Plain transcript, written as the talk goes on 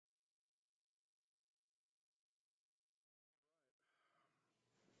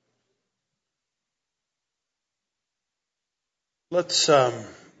Let's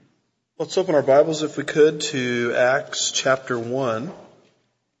open our Bibles, if we could, to Acts chapter 1.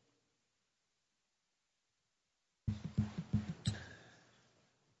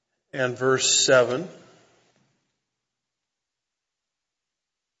 And verse 7.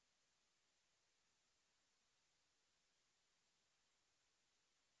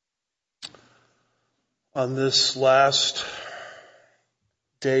 On this last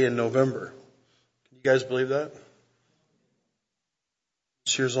day in November. Can you guys believe that?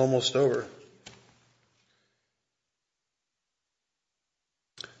 This year's almost over.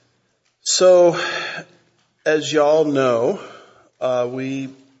 So, as y'all know, we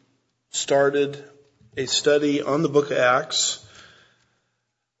started a study on the book of Acts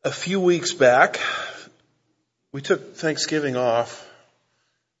a few weeks back. We took Thanksgiving off.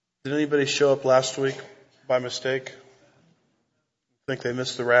 Did anybody show up last week by mistake? Think they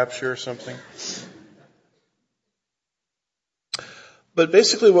missed the rapture or something? But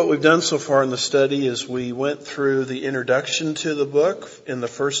basically what we've done so far in the study is we went through the introduction to the book in the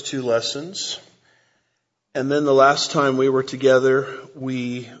first two lessons. And then the last time we were together,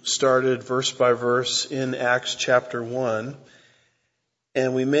 we started verse by verse in Acts chapter 1.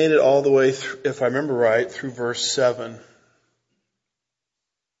 And we made it all the way through, if I remember right, through verse 7.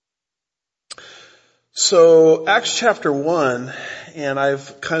 So Acts chapter 1, and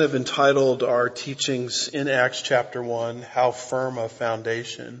I've kind of entitled our teachings in Acts chapter 1, How Firm a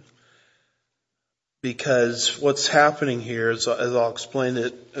Foundation. Because what's happening here, as I'll explain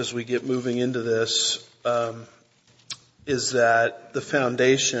it as we get moving into this, is that the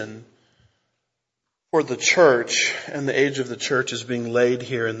foundation for the church and the age of the church is being laid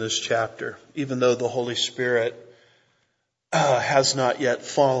here in this chapter, even though the Holy Spirit has not yet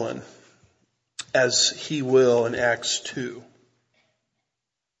fallen, as he will in Acts 2.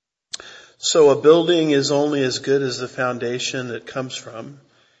 So a building is only as good as the foundation it comes from.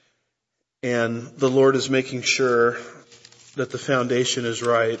 And the Lord is making sure that the foundation is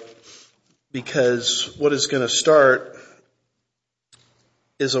right, because what is going to start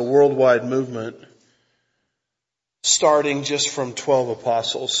is a worldwide movement starting just from 12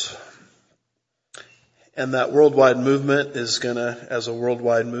 apostles. And that worldwide movement is going to, as a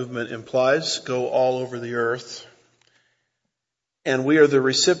worldwide movement implies, go all over the earth. And we are the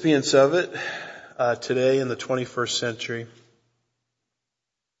recipients of it today in the 21st century.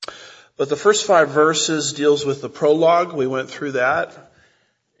 But the first 5 verses deals with the prologue. We went through that.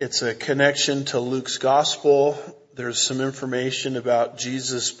 It's a connection to Luke's gospel. There's some information about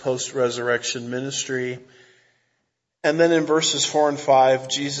Jesus' post-resurrection ministry. And then in verses 4 and 5,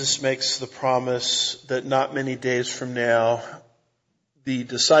 Jesus makes the promise that not many days from now, the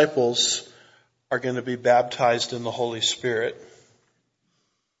disciples are going to be baptized in the Holy Spirit.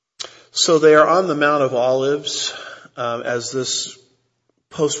 So they are on the Mount of Olives as this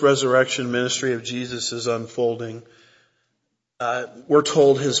post-resurrection ministry of Jesus is unfolding. We're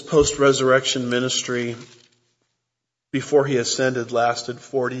told his post-resurrection ministry before he ascended lasted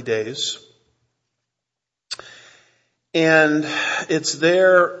 40 days. And it's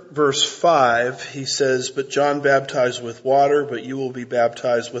there, verse 5, he says, "But John baptized with water, but you will be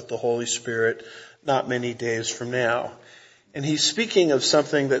baptized with the Holy Spirit not many days from now." And he's speaking of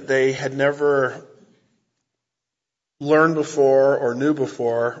something that they had never learned before or knew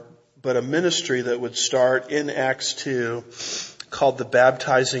before, but a ministry that would start in Acts 2 called the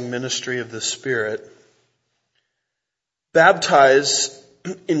baptizing ministry of the Spirit. Baptize,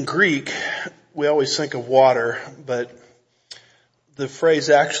 in Greek, we always think of water, but the phrase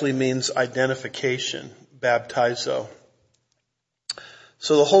actually means identification, baptizo.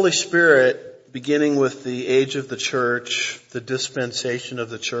 So the Holy Spirit, beginning with the age of the church, the dispensation of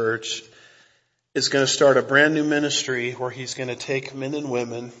the church, is going to start a brand new ministry where he's going to take men and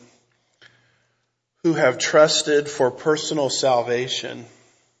women who have trusted for personal salvation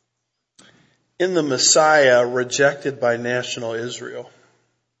in the Messiah rejected by national Israel.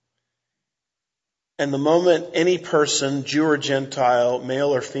 And the moment any person, Jew or Gentile,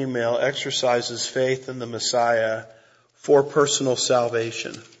 male or female, exercises faith in the Messiah for personal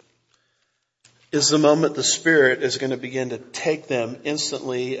salvation, is the moment the Spirit is going to begin to take them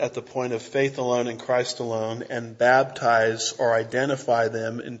instantly at the point of faith alone in Christ alone and baptize or identify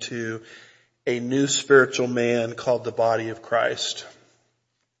them into a new spiritual man called the body of Christ.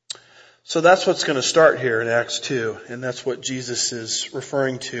 So that's what's going to start here in Acts 2, and that's what Jesus is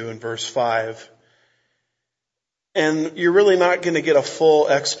referring to in verse 5. And you're really not going to get a full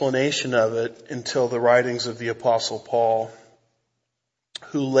explanation of it until the writings of the Apostle Paul,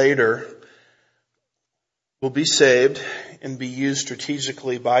 who later will be saved and be used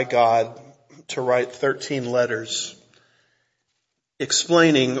strategically by God to write 13 letters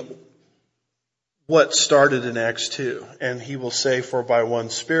explaining what started in Acts 2. And he will say, for by one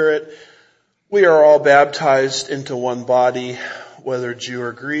Spirit we are all baptized into one body, whether Jew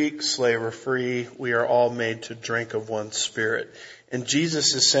or Greek, slave or free, we are all made to drink of one Spirit. And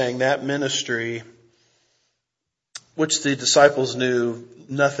Jesus is saying that ministry, which the disciples knew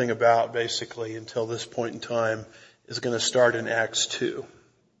nothing about basically until this point in time, is going to start in Acts 2.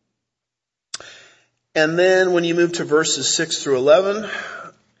 And then when you move to verses 6 through 11,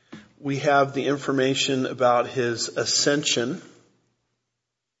 we have the information about his ascension.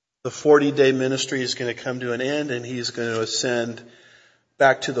 The 40-day ministry is going to come to an end, and he's going to ascend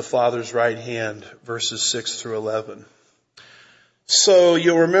back to the Father's right hand, verses 6 through 11. So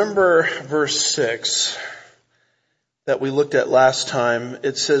you'll remember verse 6 that we looked at last time.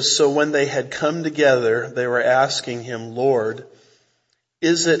 It says, so when they had come together, they were asking him, Lord,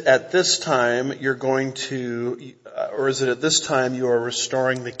 is it at this time you are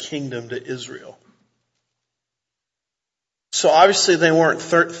restoring the kingdom to Israel? So obviously they weren't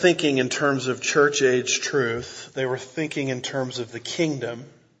thinking in terms of church age truth. They were thinking in terms of the kingdom.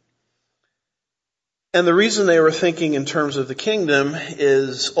 And the reason they were thinking in terms of the kingdom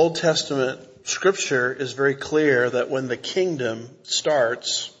is Old Testament scripture is very clear that when the kingdom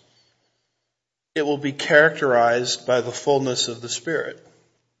starts, it will be characterized by the fullness of the Spirit.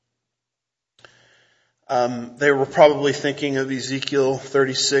 They were probably thinking of Ezekiel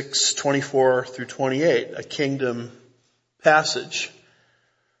 36, 24 through 28, a kingdom passage,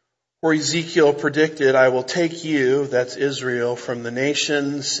 where Ezekiel predicted, I will take you, that's Israel, from the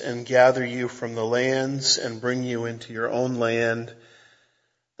nations and gather you from the lands and bring you into your own land.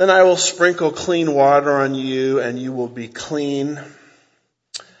 Then I will sprinkle clean water on you and you will be clean.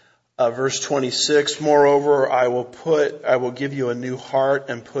 Verse 26, moreover, I will give you a new heart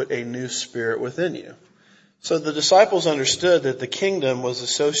and put a new spirit within you. So the disciples understood that the kingdom was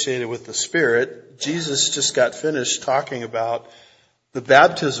associated with the Spirit. Jesus just got finished talking about the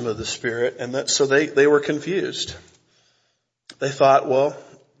baptism of the Spirit, and so they were confused. They thought, well,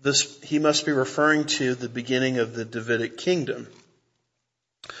 he must be referring to the beginning of the Davidic kingdom.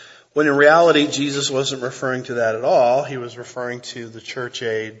 When in reality, Jesus wasn't referring to that at all. He was referring to the church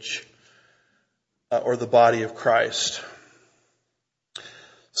age or the body of Christ.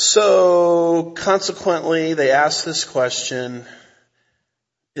 So consequently, they asked this question,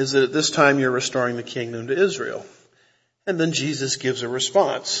 is it at this time you're restoring the kingdom to Israel? And then Jesus gives a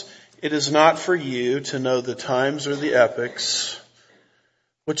response. It is not for you to know the times or the epochs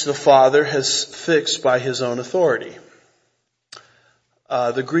which the Father has fixed by his own authority.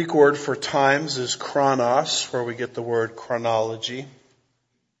 The Greek word for times is chronos, where we get the word chronology.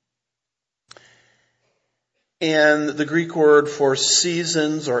 And the Greek word for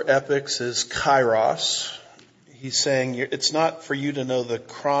seasons or epochs is kairos. He's saying it's not for you to know the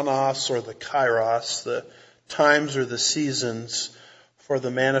chronos or the kairos, the times or the seasons for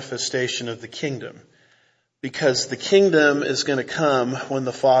the manifestation of the kingdom. Because the kingdom is going to come when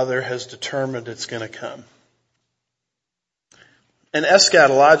the Father has determined it's going to come. And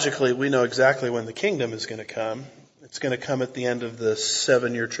eschatologically, we know exactly when the kingdom is going to come. It's going to come at the end of the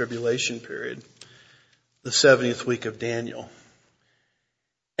 7-year tribulation period, the 70th week of Daniel.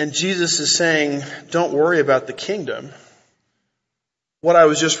 And Jesus is saying, don't worry about the kingdom. What I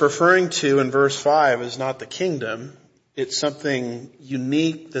was just referring to in verse 5 is not the kingdom. It's something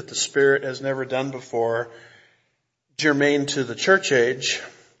unique that the Spirit has never done before, germane to the church age.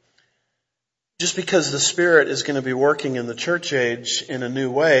 Just because the Spirit is going to be working in the church age in a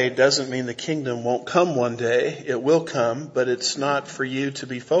new way doesn't mean the kingdom won't come one day. It will come, but it's not for you to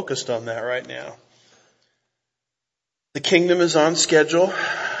be focused on that right now. The kingdom is on schedule.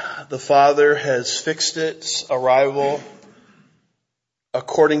 The Father has fixed its arrival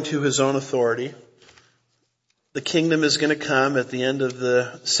according to his own authority. The kingdom is going to come at the end of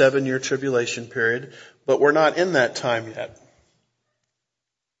the 7-year tribulation period, but we're not in that time yet.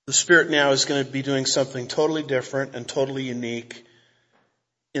 The Spirit now is going to be doing something totally different and totally unique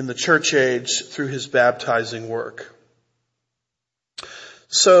in the church age through his baptizing work.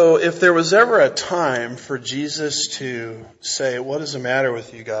 So if there was ever a time for Jesus to say, what is the matter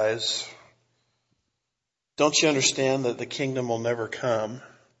with you guys? Don't you understand that the kingdom will never come?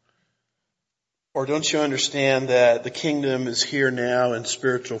 Or don't you understand that the kingdom is here now in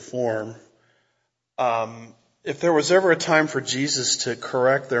spiritual form? If there was ever a time for Jesus to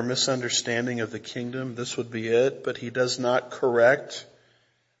correct their misunderstanding of the kingdom, this would be it. But he does not correct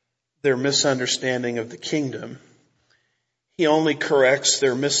their misunderstanding of the kingdom. He only corrects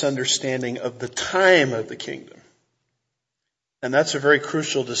their misunderstanding of the time of the kingdom. And that's a very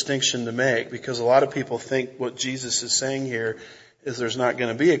crucial distinction to make, because a lot of people think what Jesus is saying here is there's not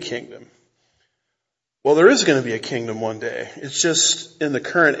going to be a kingdom. Well, there is going to be a kingdom one day. It's just in the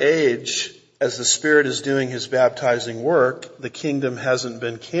current age, as the Spirit is doing His baptizing work, the kingdom hasn't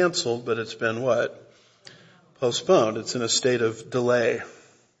been canceled, but it's been what? Postponed. It's in a state of delay.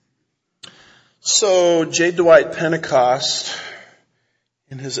 So J. Dwight Pentecost,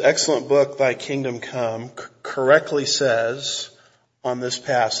 in his excellent book, Thy Kingdom Come, correctly says on this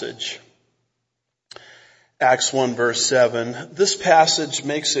passage, Acts 1 verse 7, this passage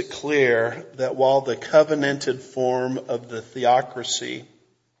makes it clear that while the covenanted form of the theocracy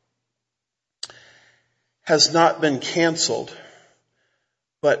has not been canceled,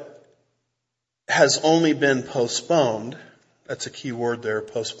 but has only been postponed, that's a key word there,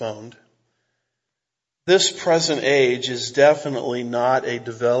 postponed, this present age is definitely not a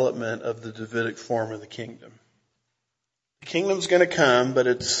development of the Davidic form of the kingdom. The kingdom's going to come, but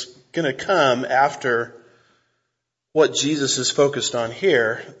it's going to come after what Jesus is focused on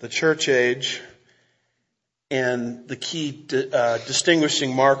here, the church age, and the key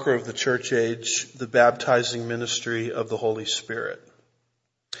distinguishing marker of the church age, the baptizing ministry of the Holy Spirit.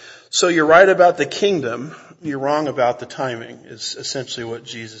 So you're right about the kingdom, you're wrong about the timing, is essentially what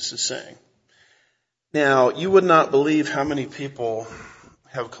Jesus is saying. Now, you would not believe how many people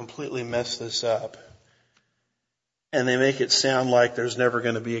have completely messed this up, and they make it sound like there's never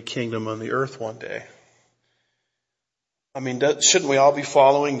going to be a kingdom on the earth one day. I mean, shouldn't we all be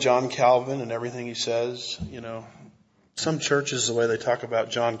following John Calvin and everything he says? You know, some churches, the way they talk about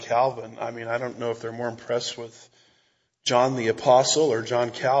John Calvin, I mean, I don't know if they're more impressed with John the Apostle or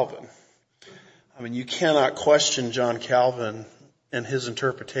John Calvin. I mean, you cannot question John Calvin and his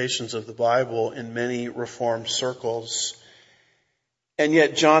interpretations of the Bible in many Reformed circles. And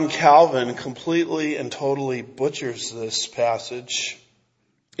yet John Calvin completely and totally butchers this passage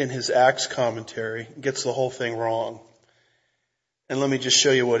in his Acts commentary, gets the whole thing wrong. And let me just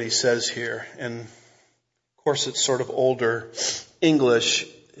show you what he says here. And of course it's sort of older English,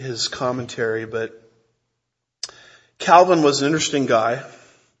 his commentary, but Calvin was an interesting guy.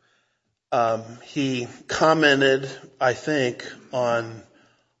 He commented, I think, on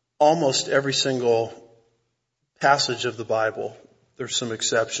almost every single passage of the Bible. There's some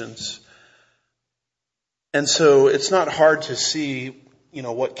exceptions. And so it's not hard to see,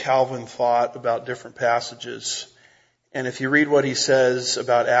 what Calvin thought about different passages. And if you read what he says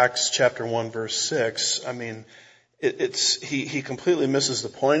about Acts chapter 1 verse 6, I mean, he completely misses the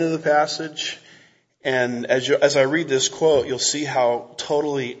point of the passage. And as I read this quote, you'll see how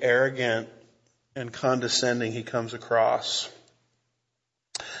totally arrogant and condescending he comes across.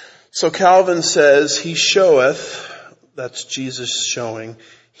 So Calvin says, He showeth, that's Jesus showing,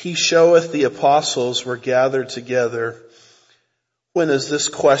 He showeth the apostles were gathered together when as this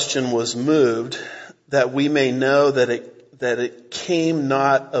question was moved, that we may know that it came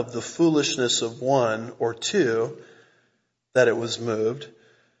not of the foolishness of one or two that it was moved,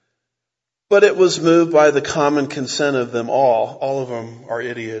 but it was moved by the common consent of them all. All of them are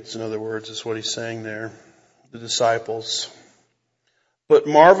idiots, in other words, is what he's saying there, the disciples. But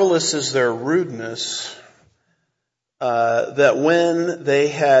marvelous is their rudeness, that when they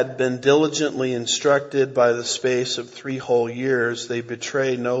had been diligently instructed by the space of 3 whole years, they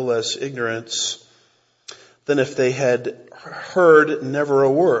betrayed no less ignorance than if they had heard never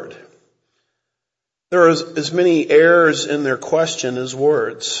a word. There are as many errors in their question as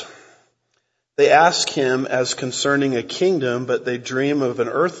words. They ask him as concerning a kingdom, but they dream of an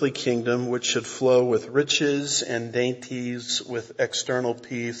earthly kingdom which should flow with riches and dainties, with external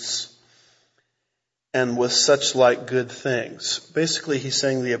peace, and with such like good things. Basically, he's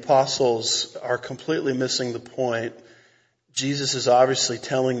saying the apostles are completely missing the point. Jesus is obviously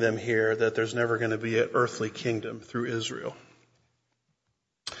telling them here that there's never going to be an earthly kingdom through Israel.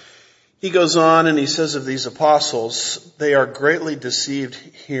 He goes on and he says of these apostles, they are greatly deceived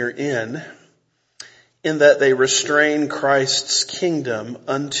herein, in that they restrain Christ's kingdom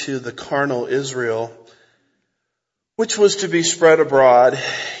unto the carnal Israel, which was to be spread abroad,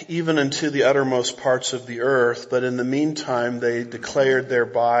 even unto the uttermost parts of the earth. But in the meantime, they declared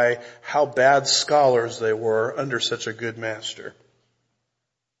thereby how bad scholars they were under such a good master.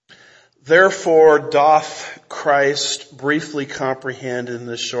 Therefore doth Christ briefly comprehend in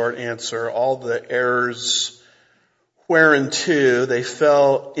this short answer all the errors whereinto they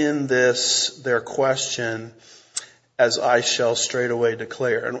fell in this their question, as I shall straightway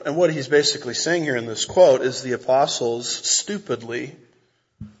declare. And what he's basically saying here in this quote is the apostles stupidly,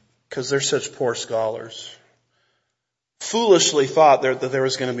 because they're such poor scholars, foolishly thought that there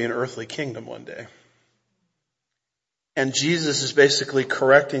was going to be an earthly kingdom one day. And Jesus is basically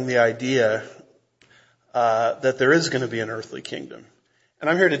correcting the idea that there is going to be an earthly kingdom. And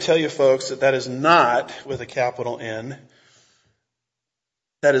I'm here to tell you folks that is not, with a capital N,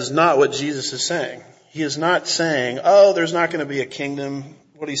 that is not what Jesus is saying. He is not saying, oh, there's not going to be a kingdom.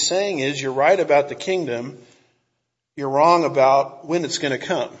 What he's saying is, you're right about the kingdom. You're wrong about when it's going to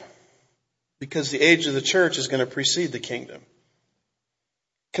come. Because the age of the church is going to precede the kingdom.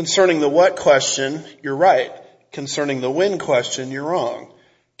 Concerning the what question, you're right. Concerning the when question, you're wrong.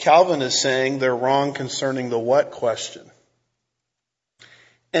 Calvin is saying they're wrong concerning the what question.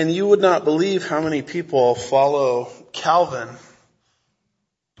 And you would not believe how many people follow Calvin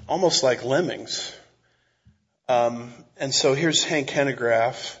almost like lemmings. And so here's Hank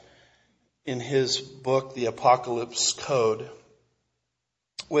Hanegraaff in his book, The Apocalypse Code,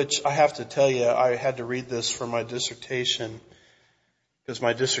 which I have to tell you, I had to read this for my dissertation because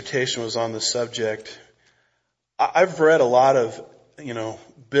my dissertation was on the subject. I've read a lot of,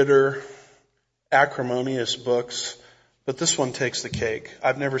 bitter, acrimonious books, but this one takes the cake.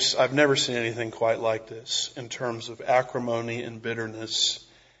 I've never seen anything quite like this in terms of acrimony and bitterness.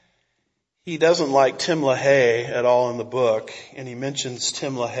 He doesn't like Tim LaHaye at all in the book, and he mentions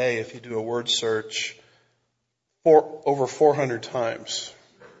Tim LaHaye, if you do a word search, over 400 times.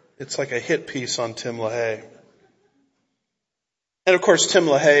 It's like a hit piece on Tim LaHaye. And of course, Tim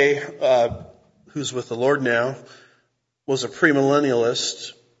LaHaye, who's with the Lord now, was a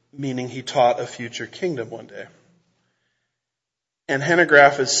premillennialist, meaning he taught a future kingdom one day. And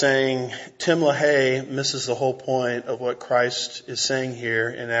Hanegraaff is saying Tim LaHaye misses the whole point of what Christ is saying here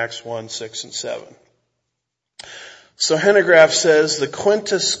in Acts 1, 6, and 7. So Hanegraaff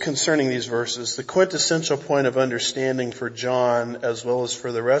says concerning these verses, the quintessential point of understanding for John as well as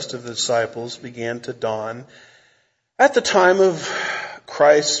for the rest of the disciples began to dawn at the time of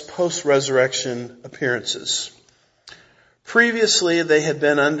Christ's post-resurrection appearances. Previously, they had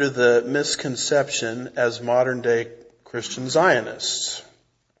been under the misconception as modern-day Christian Zionists.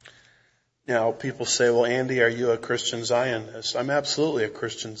 Now, people say, well, Andy, are you a Christian Zionist? I'm absolutely a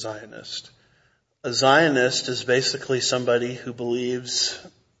Christian Zionist. A Zionist is basically somebody who believes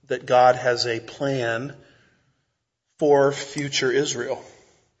that God has a plan for future Israel.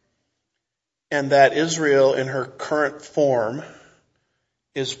 And that Israel in her current form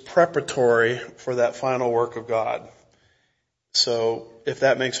is preparatory for that final work of God. So if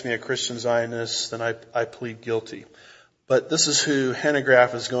that makes me a Christian Zionist, then I plead guilty. But this is who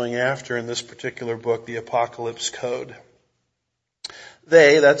Hanegraaff is going after in this particular book, The Apocalypse Code.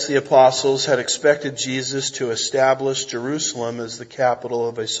 They, that's the apostles, had expected Jesus to establish Jerusalem as the capital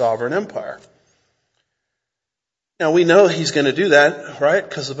of a sovereign empire. Now we know he's going to do that, right?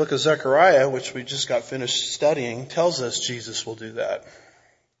 Because the book of Zechariah, which we just got finished studying, tells us Jesus will do that.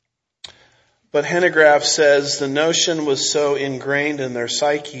 But Hanegraaff says the notion was so ingrained in their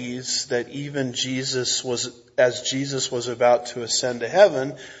psyches that even as Jesus was about to ascend to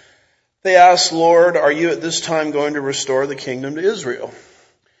heaven, they asked, Lord, are you at this time going to restore the kingdom to Israel?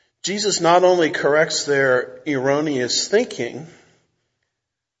 Jesus not only corrects their erroneous thinking,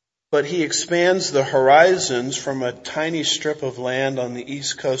 but he expands the horizons from a tiny strip of land on the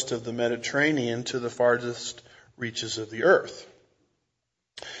east coast of the Mediterranean to the farthest reaches of the earth.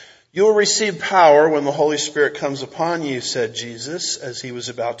 You will receive power when the Holy Spirit comes upon you, said Jesus, as he was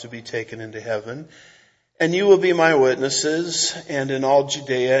about to be taken into heaven. And you will be my witnesses, and in all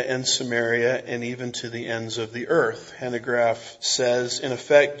Judea and Samaria, and even to the ends of the earth. Hanegraaff says, in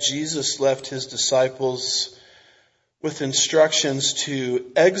effect, Jesus left his disciples with instructions to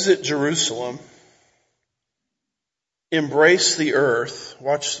exit Jerusalem, embrace the earth,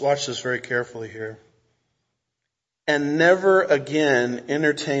 watch this very carefully here, and never again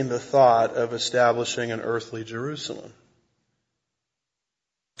entertain the thought of establishing an earthly Jerusalem.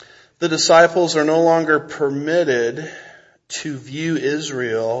 The disciples are no longer permitted to view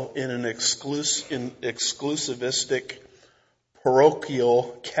Israel in an exclusivistic,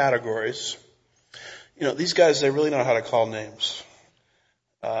 parochial categories. These guys, they really know how to call names.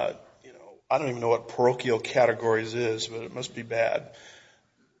 I don't even know what parochial categories is, but it must be bad.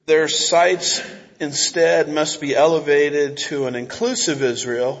 Their sights instead must be elevated to an inclusive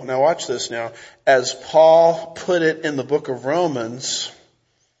Israel. Now watch this now. As Paul put it in the book of Romans,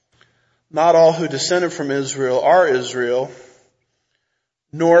 not all who descended from Israel are Israel,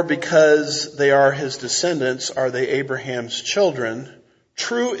 nor because they are his descendants are they Abraham's children.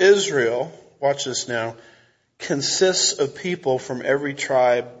 True Israel, watch this now, consists of people from every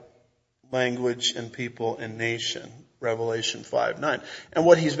tribe, language, and people and nation. Revelation 5:9. And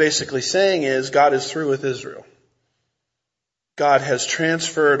what he's basically saying is God is through with Israel. God has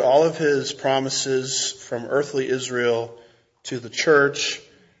transferred all of his promises from earthly Israel to the church,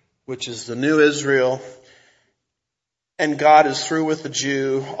 which is the new Israel. and God is through with the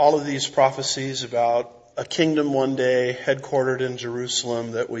Jew. All of these prophecies about a kingdom one day headquartered in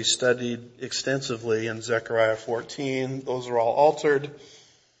Jerusalem that we studied extensively in Zechariah 14, those are all altered.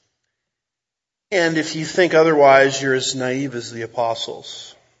 And if you think otherwise, you're as naive as the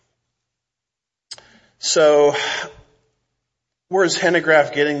apostles. So, where's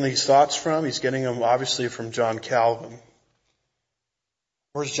Hanegraaff getting these thoughts from? He's getting them obviously from John Calvin.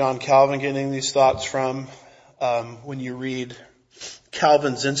 Where's John Calvin getting these thoughts from? When you read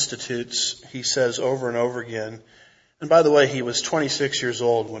Calvin's Institutes, he says over and over again, and by the way, he was 26 years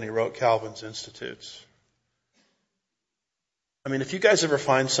old when he wrote Calvin's Institutes. I mean, if you guys ever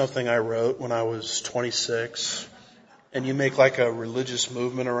find something I wrote when I was 26 and you make like a religious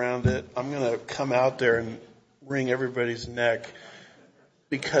movement around it, I'm going to come out there and wring everybody's neck,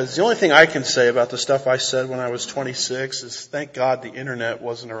 because the only thing I can say about the stuff I said when I was 26 is thank God the internet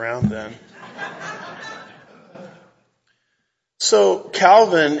wasn't around then. So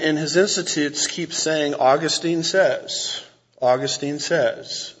Calvin in his Institutes keeps saying, Augustine says, Augustine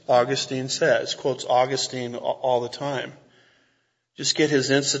says, Augustine says, quotes Augustine all the time. Just get his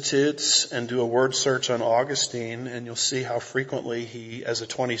Institutes and do a word search on Augustine, and you'll see how frequently he, as a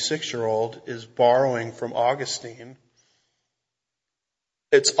 26-year-old, is borrowing from Augustine.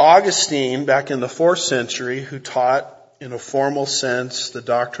 It's Augustine back in the 4th century who taught in a formal sense the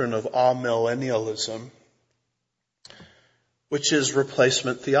doctrine of amillennialism, which is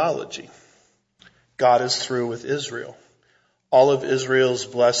replacement theology. God is through with Israel. All of Israel's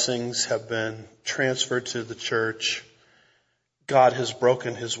blessings have been transferred to the church. God has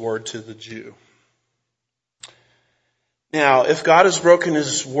broken his word to the Jew. Now, if God has broken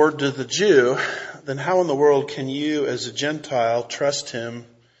his word to the Jew, then how in the world can you as a Gentile trust him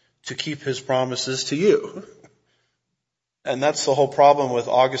to keep his promises to you? And that's the whole problem with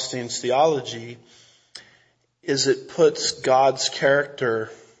Augustine's theology, is it puts God's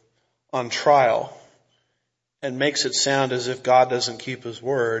character on trial and makes it sound as if God doesn't keep his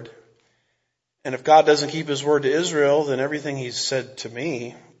word. And if God doesn't keep his word to Israel, then everything he's said to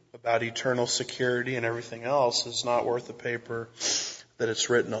me about eternal security and everything else is not worth the paper that it's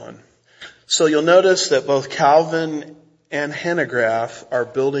written on. So you'll notice that both Calvin and Hanegraaff are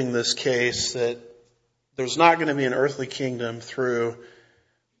building this case that there's not going to be an earthly kingdom through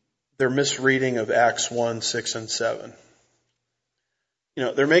their misreading of Acts 1, 6, and 7. You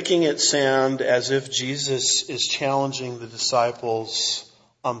know, they're making it sound as if Jesus is challenging the disciples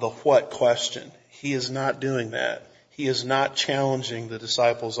on the what question. He is not doing that. He is not challenging the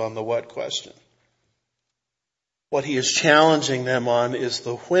disciples on the what question. What he is challenging them on is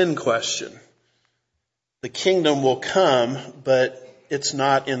the when question. The kingdom will come, but it's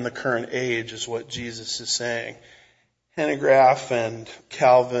not in the current age, is what Jesus is saying. Hanegraaff and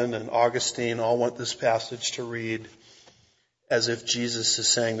Calvin and Augustine all want this passage to read as if Jesus is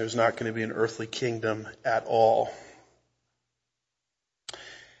saying there's not going to be an earthly kingdom at all.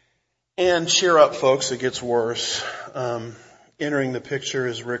 And cheer up, folks, it gets worse. Entering the picture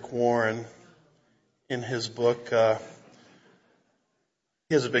is Rick Warren in his book. He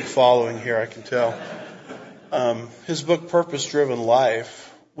has a big following here, I can tell. His book, Purpose Driven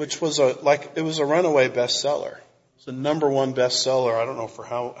Life, which was a runaway bestseller. It's the number one bestseller, I don't know for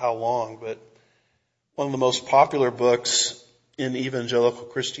how long, but one of the most popular books in evangelical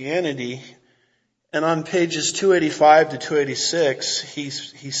Christianity. And on pages 285 to 286, he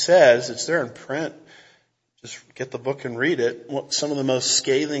says, it's there in print, just get the book and read it, some of the most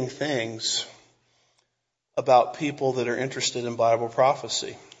scathing things about people that are interested in Bible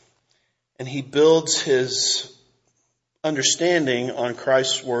prophecy. And he builds his understanding on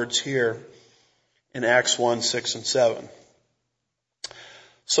Christ's words here in Acts 1, 6, and 7.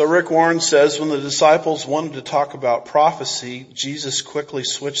 So Rick Warren says, when the disciples wanted to talk about prophecy, Jesus quickly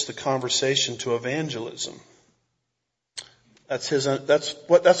switched the conversation to evangelism. That's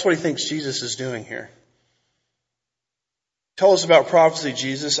what he thinks Jesus is doing here. Tell us about prophecy,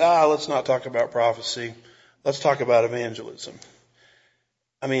 Jesus. Let's not talk about prophecy. Let's talk about evangelism.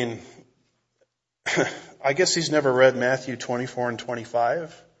 I mean, I guess he's never read Matthew 24 and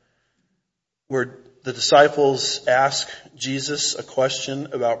 25, where the disciples ask Jesus a question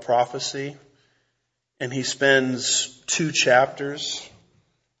about prophecy, and he spends 2 chapters,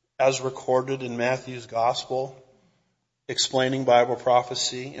 as recorded in Matthew's gospel, explaining Bible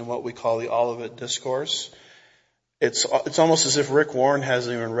prophecy in what we call the Olivet Discourse. It's almost as if Rick Warren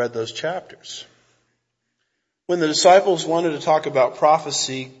hasn't even read those chapters. When the disciples wanted to talk about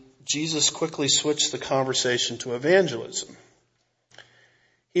prophecy, Jesus quickly switched the conversation to evangelism.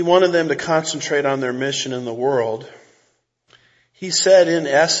 He wanted them to concentrate on their mission in the world. He said, in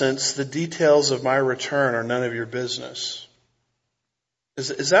essence, the details of my return are none of your business.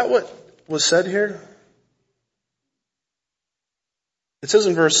 Is that what was said here? It says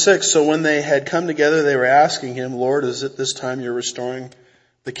in verse 6, so when they had come together, they were asking him, Lord, is it this time you're restoring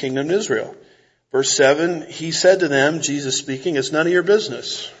the kingdom to Israel? Verse 7, he said to them, Jesus speaking, it's none of your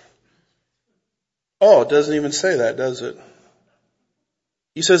business. Oh, it doesn't even say that, does it?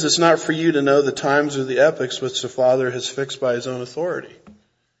 He says it's not for you to know the times or the epochs which the Father has fixed by his own authority.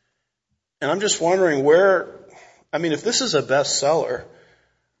 And I'm just wondering if this is a bestseller,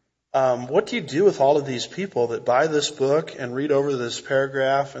 what do you do with all of these people that buy this book and read over this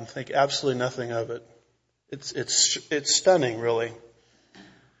paragraph and think absolutely nothing of it? It's stunning, really.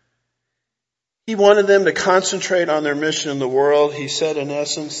 He wanted them to concentrate on their mission in the world. He said, in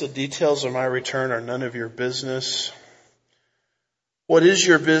essence, the details of my return are none of your business. What is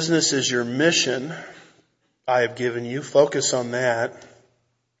your business is your mission I have given you. Focus on that.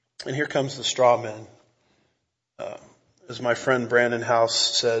 And here comes the straw man. As my friend Brandon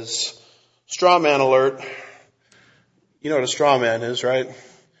House says, straw man alert. You know what a straw man is, right?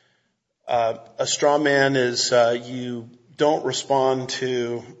 A straw man is you don't respond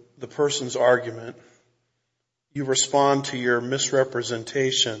to the person's argument. You respond to your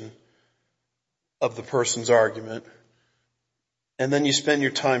misrepresentation of the person's argument. And then you spend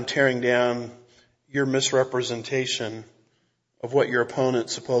your time tearing down your misrepresentation of what your opponent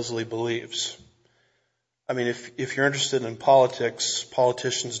supposedly believes. I mean, if you're interested in politics,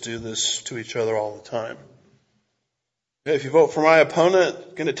 politicians do this to each other all the time. If you vote for my opponent,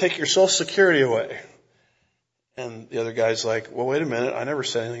 I'm going to take your Social Security away. And the other guy's like, well, wait a minute, I never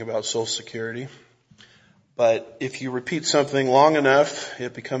said anything about Social Security. But if you repeat something long enough,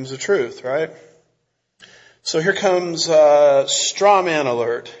 it becomes the truth, right? So here comes straw man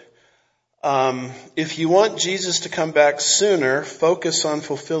alert. If you want Jesus to come back sooner, focus on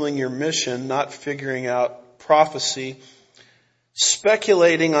fulfilling your mission, not figuring out prophecy.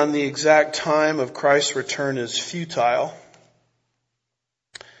 Speculating on the exact time of Christ's return is futile,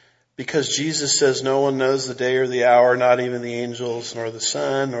 because Jesus says no one knows the day or the hour, not even the angels, nor the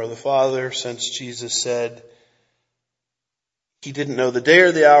Son, nor the Father. Since Jesus said he didn't know the day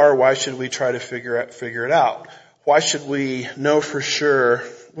or the hour, why should we try to figure it out? Why should we know for sure?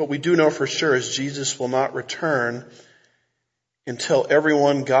 What we do know for sure is Jesus will not return until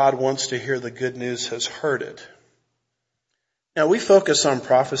everyone God wants to hear the good news has heard it. Now, we focus on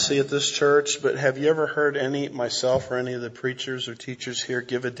prophecy at this church, but have you ever heard myself or any of the preachers or teachers here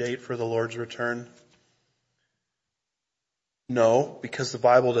give a date for the Lord's return? No, because the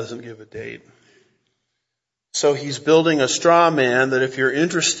Bible doesn't give a date. So he's building a straw man that if you're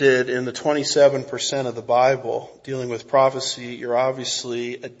interested in the 27% of the Bible dealing with prophecy, you're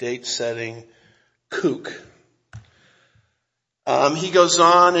obviously a date-setting kook. He goes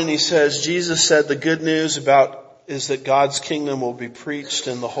on and he says, Jesus said the good news is that God's kingdom will be preached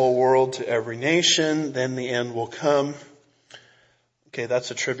in the whole world to every nation. Then the end will come. Okay,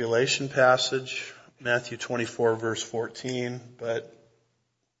 that's a tribulation passage, Matthew 24 verse 14, but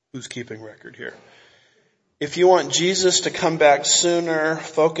who's keeping record here? If you want Jesus to come back sooner,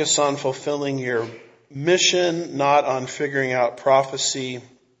 focus on fulfilling your mission, not on figuring out prophecy.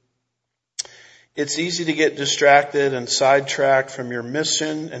 It's easy to get distracted and sidetracked from your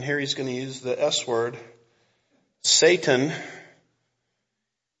mission. And here he's going to use the S word, Satan.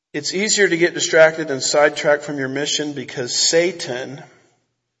 It's easier to get distracted and sidetracked from your mission because Satan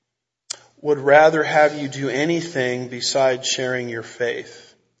would rather have you do anything besides sharing your faith.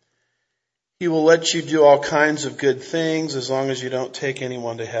 He will let you do all kinds of good things as long as you don't take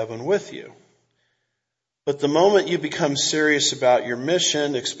anyone to heaven with you. But the moment you become serious about your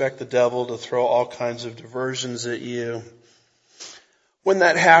mission, expect the devil to throw all kinds of diversions at you. When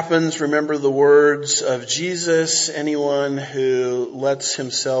that happens, remember the words of Jesus, anyone who lets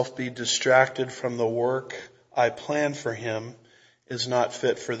himself be distracted from the work I plan for him is not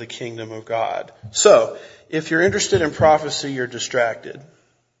fit for the kingdom of God. So, if you're interested in prophecy, you're distracted.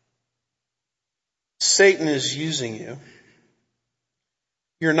 Satan is using you.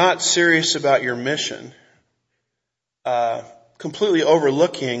 You're not serious about your mission. Completely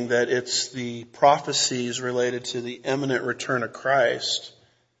overlooking that it's the prophecies related to the imminent return of Christ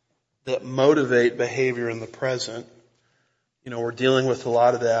that motivate behavior in the present. You know, we're dealing with a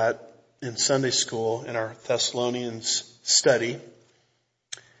lot of that in Sunday school in our Thessalonians study.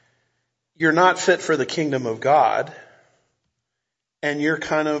 You're not fit for the kingdom of God, and you're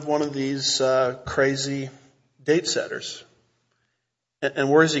kind of one of these crazy date setters.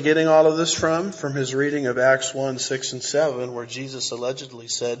 And where is he getting all of this from? From his reading of Acts 1, 6, and 7, where Jesus allegedly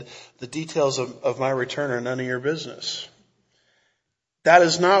said, the details of my return are none of your business. That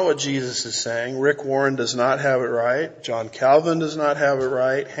is not what Jesus is saying. Rick Warren does not have it right. John Calvin does not have it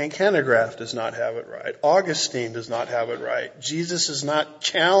right. Hank Hanegraaff does not have it right. Augustine does not have it right. Jesus is not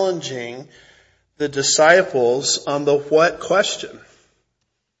challenging the disciples on the what question.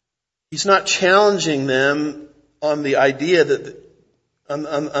 He's not challenging them on the idea that,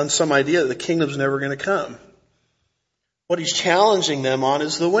 on some idea that the kingdom's never going to come. What he's challenging them on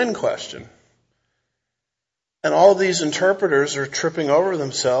is the when question. And all of these interpreters are tripping over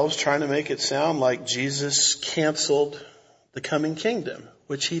themselves trying to make it sound like Jesus canceled the coming kingdom,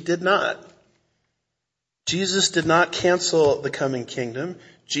 which he did not. Jesus did not cancel the coming kingdom.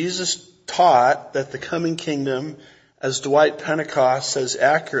 Jesus taught that the coming kingdom, as Dwight Pentecost says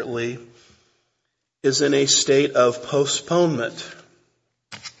accurately, is in a state of postponement.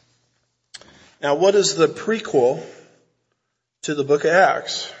 Now, what is the prequel to the book of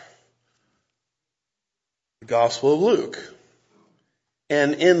Acts? The Gospel of Luke.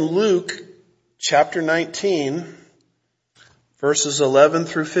 And in Luke chapter 19, verses 11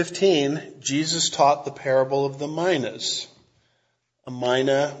 through 15, Jesus taught the parable of the minas. A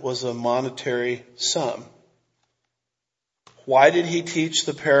mina was a monetary sum. Why did he teach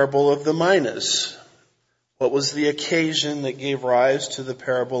the parable of the minas? What was the occasion that gave rise to the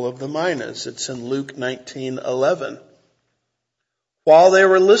parable of the minas? It's in Luke 19:11. While they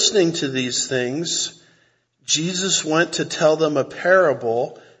were listening to these things, Jesus went to tell them a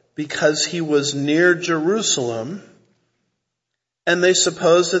parable because he was near Jerusalem, and they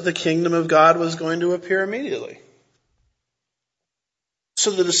supposed that the kingdom of God was going to appear immediately. So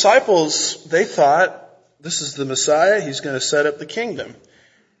the disciples, they thought, this is the Messiah, he's going to set up the kingdom.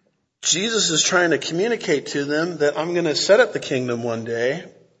 Jesus is trying to communicate to them that I'm going to set up the kingdom one day,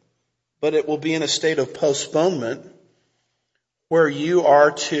 but it will be in a state of postponement where you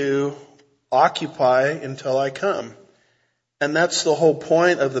are to occupy until I come. And that's the whole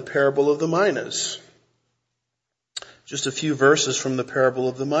point of the parable of the minas. Just a few verses from the parable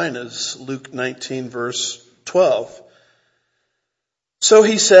of the minas. Luke 19 verse 12. So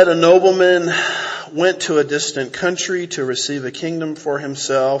he said, a nobleman went to a distant country to receive a kingdom for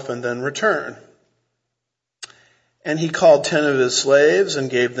himself and then return. And he called 10 of his slaves and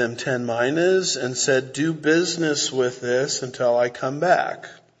gave them 10 minas and said, do business with this until I come back.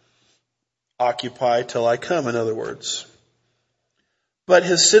 Occupy till I come, in other words. But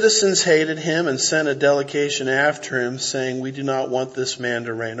his citizens hated him and sent a delegation after him, saying, we do not want this man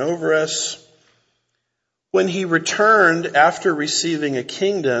to reign over us. When he returned after receiving a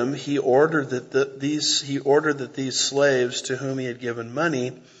kingdom, he ordered that these slaves to whom he had given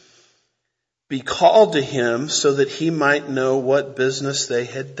money be called to him so that he might know what business they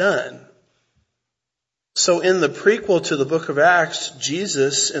had done. So in the prequel to the book of Acts,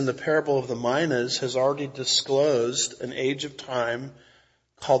 Jesus, in the parable of the minas, has already disclosed an age of time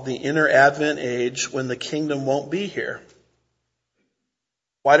called the inner Advent age when the kingdom won't be here.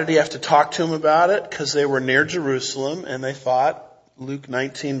 Why did he have to talk to them about it? Because they were near Jerusalem and they thought, Luke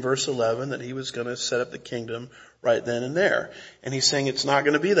 19 verse 11, that he was going to set up the kingdom right then and there. And he's saying it's not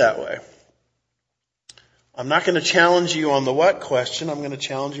going to be that way. I'm not going to challenge you on the what question. I'm going to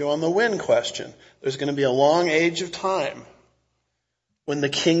challenge you on the when question. There's going to be a long age of time when the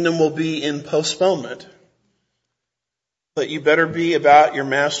kingdom will be in postponement. But you better be about your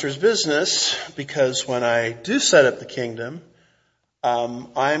master's business, because when I do set up the kingdom,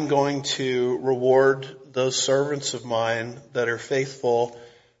 I'm going to reward those servants of mine that are faithful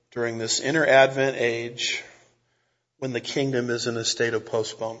during this inner Advent age when the kingdom is in a state of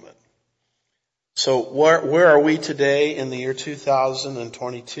postponement. So where are we today in the year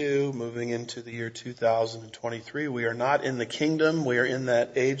 2022, moving into the year 2023? We are not in the kingdom. We are in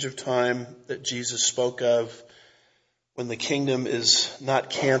that age of time that Jesus spoke of when the kingdom is not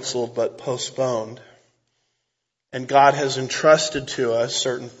canceled but postponed. And God has entrusted to us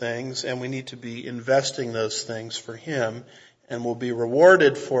certain things, and we need to be investing those things for Him, and we'll be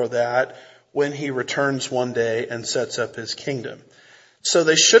rewarded for that when He returns one day and sets up His kingdom. So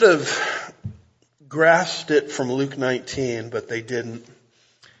they should have grasped it from Luke 19, but they didn't.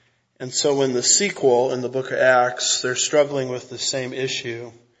 And so in the sequel, in the book of Acts, they're struggling with the same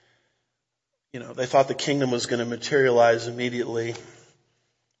issue. They thought the kingdom was going to materialize immediately.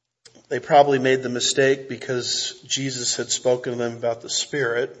 They probably made the mistake because Jesus had spoken to them about the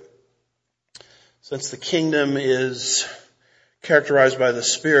Spirit. Since the kingdom is characterized by the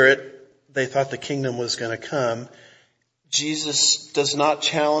Spirit, they thought the kingdom was going to come. Jesus does not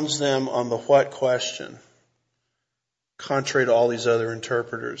challenge them on the what question, contrary to all these other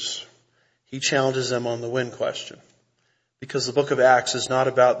interpreters. He challenges them on the when question, because the book of Acts is not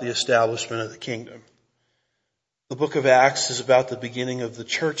about the establishment of the kingdom. The book of Acts is about the beginning of the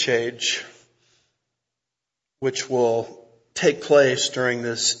church age, which will take place during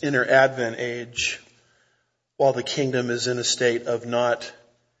this inner Advent age, while the kingdom is in a state of not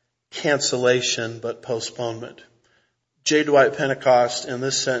cancellation, but postponement. J. Dwight Pentecost in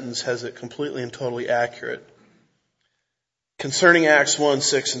this sentence has it completely and totally accurate. Concerning Acts 1,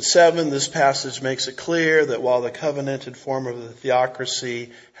 6, and 7, this passage makes it clear that while the covenanted form of the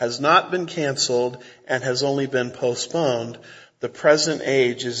theocracy has not been canceled and has only been postponed, the present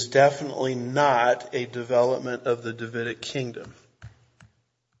age is definitely not a development of the Davidic kingdom.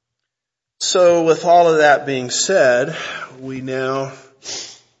 So with all of that being said, we now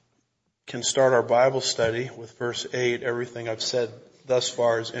can start our Bible study with verse 8. Everything I've said thus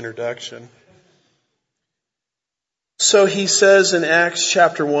far is introduction. So he says in Acts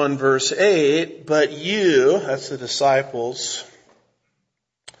chapter 1 verse 8, but you, that's the disciples,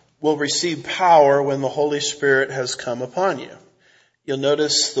 will receive power when the Holy Spirit has come upon you. You'll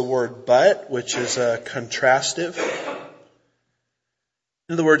notice the word but, which is a contrastive.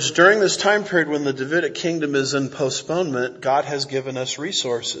 In other words, during this time period when the Davidic kingdom is in postponement, God has given us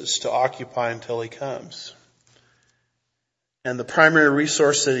resources to occupy until he comes. And the primary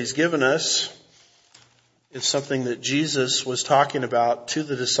resource that he's given us is something that Jesus was talking about to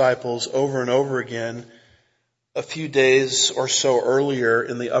the disciples over and over again a few days or so earlier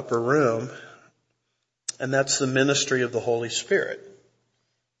in the upper room, and that's the ministry of the Holy Spirit.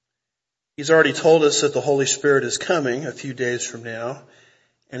 He's already told us that the Holy Spirit is coming a few days from now,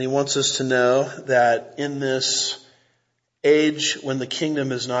 and he wants us to know that in this age when the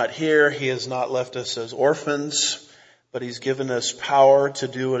kingdom is not here, he has not left us as orphans, but he's given us power to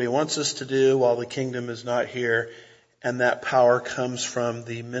do what he wants us to do while the kingdom is not here, and that power comes from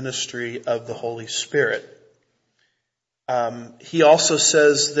the ministry of the Holy Spirit. He also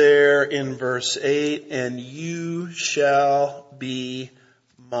says there in verse 8, and you shall be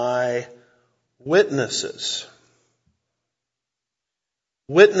my witnesses.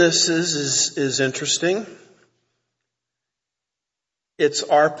 Witnesses is interesting. It's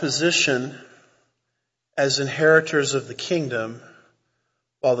our position as inheritors of the kingdom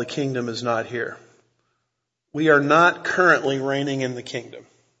while the kingdom is not here. We are not currently reigning in the kingdom.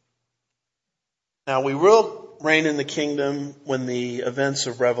 Now we will reign in the kingdom when the events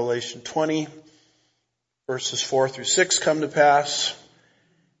of Revelation 20 verses 4 through 6 come to pass.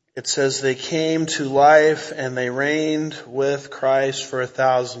 It says they came to life and they reigned with Christ for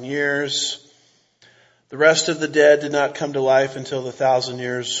 1,000 years. The rest of the dead did not come to life until the 1,000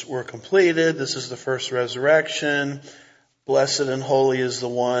 years were completed. This is the first resurrection. Blessed and holy is the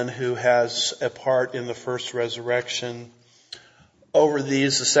one who has a part in the first resurrection. Over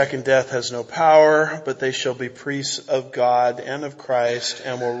these the second death has no power, but they shall be priests of God and of Christ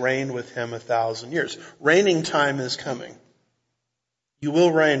and will reign with him 1,000 years. Reigning time is coming. You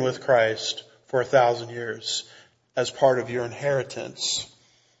will reign with Christ for 1,000 years as part of your inheritance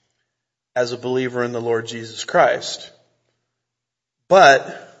as a believer in the Lord Jesus Christ.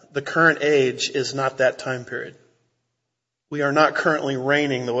 But the current age is not that time period. We are not currently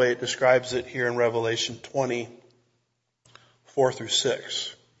reigning the way it describes it here in Revelation 20, 4 through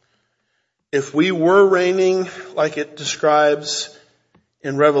 6. If we were reigning like it describes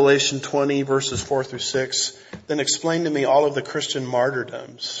in Revelation 20 verses 4 through 6, then explain to me all of the Christian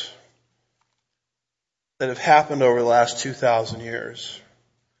martyrdoms that have happened over the last 2,000 years.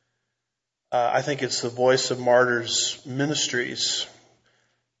 I think it's the Voice of Martyrs Ministries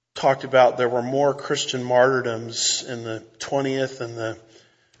talked about there were more Christian martyrdoms in the 20th and the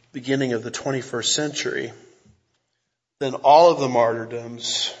beginning of the 21st century than all of the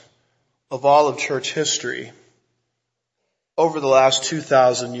martyrdoms of all of church history over the last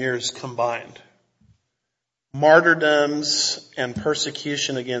 2,000 years combined. Martyrdoms and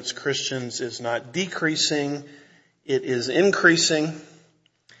persecution against Christians is not decreasing, it is increasing.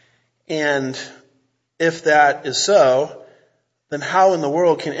 And if that is so, then how in the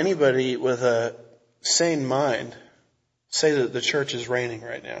world can anybody with a sane mind say that the church is reigning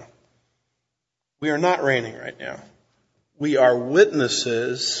right now? We are not reigning right now. We are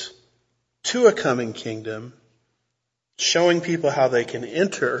witnesses to a coming kingdom, showing people how they can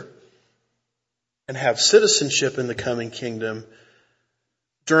enter and have citizenship in the coming kingdom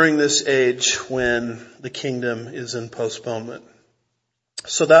during this age when the kingdom is in postponement.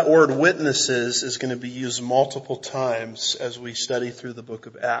 So that word witnesses is going to be used multiple times as we study through the book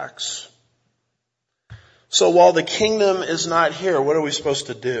of Acts. So while the kingdom is not here, what are we supposed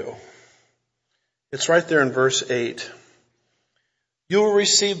to do? It's right there in verse 8. You will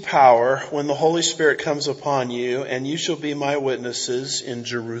receive power when the Holy Spirit comes upon you, and you shall be my witnesses in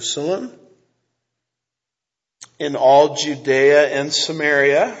Jerusalem, in all Judea and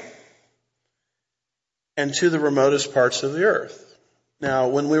Samaria, and to the remotest parts of the earth. Now,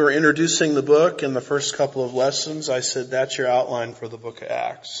 when we were introducing the book in the first couple of lessons, I said that's your outline for the book of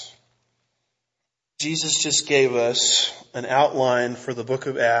Acts. Jesus just gave us an outline for the book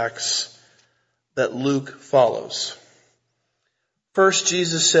of Acts that Luke follows. First,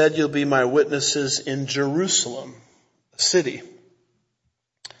 Jesus said, "You'll be my witnesses in Jerusalem," a city.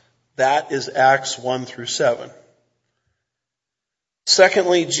 That is Acts 1 through 7.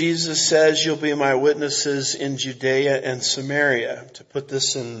 Secondly, Jesus says, "You'll be my witnesses in Judea and Samaria." To put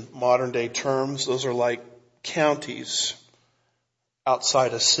this in modern day terms, those are like counties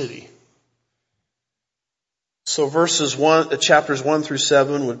outside a city. So chapters 1 through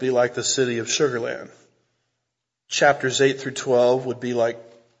 7 would be like the city of Sugar Land. Chapters 8 through 12 would be like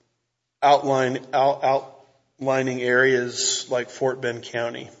outlining areas like Fort Bend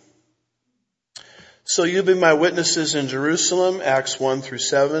County. So you'll be my witnesses in Jerusalem, Acts 1 through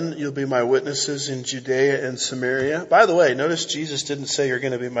 7. You'll be my witnesses in Judea and Samaria. By the way, notice Jesus didn't say you're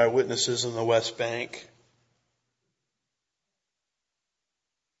going to be my witnesses in the West Bank.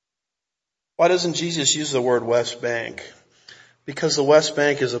 Why doesn't Jesus use the word West Bank? Because the West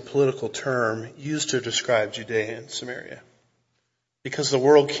Bank is a political term used to describe Judea and Samaria. Because the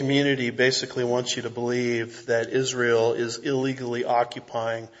world community basically wants you to believe that Israel is illegally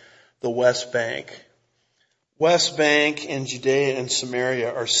occupying the West Bank. West Bank and Judea and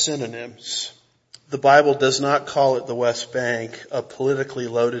Samaria are synonyms. The Bible does not call it the West Bank, a politically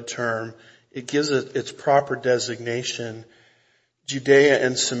loaded term. It gives it its proper designation, Judea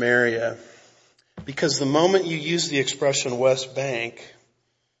and Samaria. Because the moment you use the expression West Bank,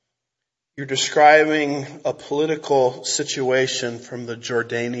 you're describing a political situation from the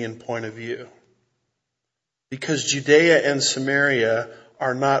Jordanian point of view. Because Judea and Samaria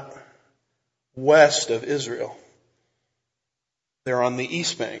are not west of Israel. They're on the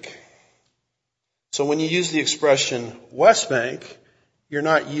East Bank. So when you use the expression West Bank, you're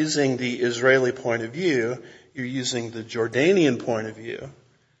not using the Israeli point of view, you're using the Jordanian point of view.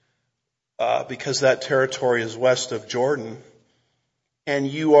 Because that territory is west of Jordan. And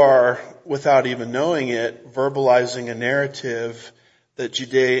you are, without even knowing it, verbalizing a narrative that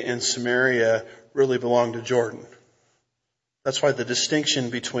Judea and Samaria really belong to Jordan. That's why the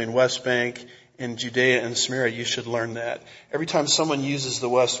distinction between West Bank and Judea and Samaria, you should learn that. Every time someone uses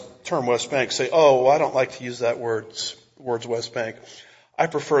the term West Bank, say, "Oh, well, I don't like to use that words West Bank. I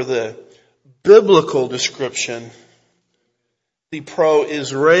prefer the biblical description, the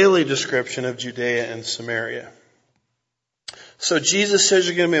pro-Israeli description of Judea and Samaria." So Jesus says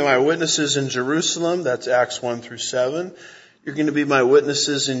you're going to be my witnesses in Jerusalem. That's Acts 1 through 7. You're going to be my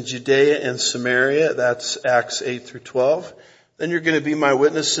witnesses in Judea and Samaria. That's Acts 8 through 12. Then you're going to be my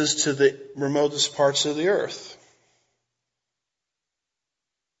witnesses to the remotest parts of the earth.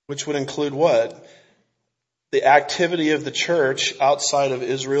 Which would include what? The activity of the church outside of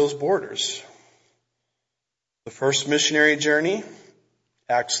Israel's borders. The first missionary journey,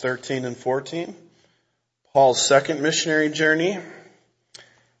 Acts 13 and 14. Paul's second missionary journey,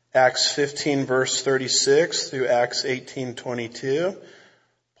 Acts 15 verse 36 through Acts 18:22.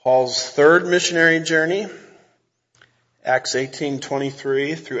 Paul's third missionary journey, Acts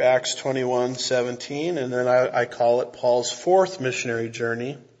 18:23 through Acts 21:17. And then I call it Paul's fourth missionary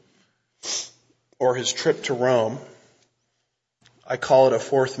journey, or his trip to Rome. I call it a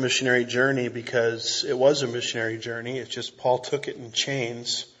fourth missionary journey because it was a missionary journey. It's just Paul took it in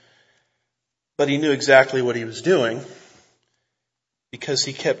chains. But he knew exactly what he was doing because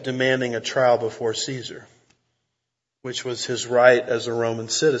he kept demanding a trial before Caesar, which was his right as a Roman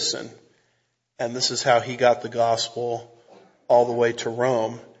citizen. And this is how he got the gospel all the way to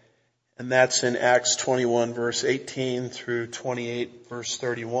Rome. And that's in Acts 21 verse 18 through 28 verse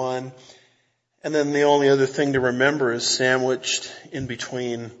 31. And then the only other thing to remember is sandwiched in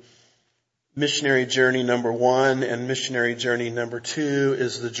between missionary journey number 1 and missionary journey number 2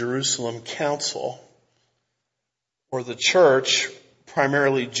 is the Jerusalem Council, or the church,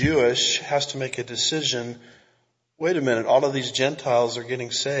 primarily Jewish, has to make a decision. Wait a minute, all of these Gentiles are getting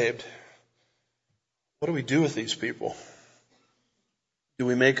saved. What do we do with these people? Do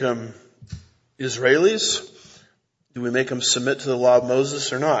we make them Israelis? Do we make them submit to the law of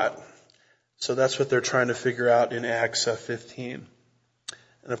Moses or not? So that's what they're trying to figure out in Acts 15.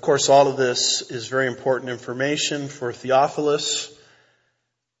 And of course, all of this is very important information for Theophilus,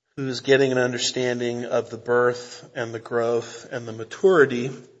 who is getting an understanding of the birth and the growth and the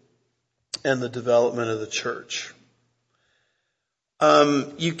maturity and the development of the church.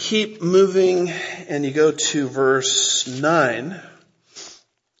 You keep moving and you go to verse 9.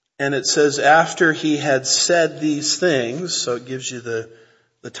 And it says, after he had said these things, so it gives you the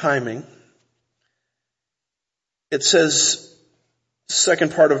timing. It says,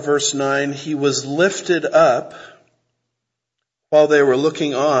 second part of verse 9, he was lifted up while they were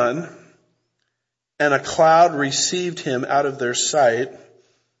looking on, and a cloud received him out of their sight.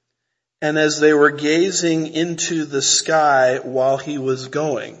 And as they were gazing into the sky while he was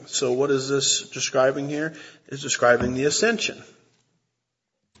going. So what is this describing here? It's describing the ascension.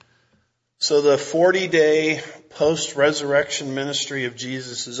 So the 40-day post-resurrection ministry of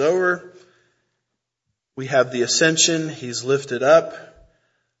Jesus is over. We have the ascension. He's lifted up.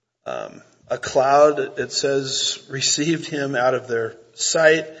 A cloud, it says, received him out of their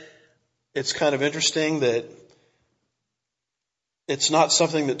sight. It's kind of interesting that it's not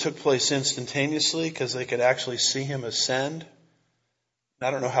something that took place instantaneously because they could actually see him ascend.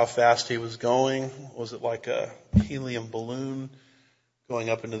 I don't know how fast he was going. Was it like a helium balloon going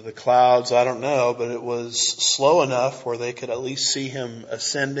up into the clouds? I don't know, but it was slow enough where they could at least see him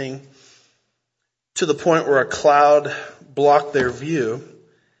ascending to the point where a cloud blocked their view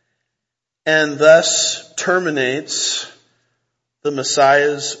and thus terminates the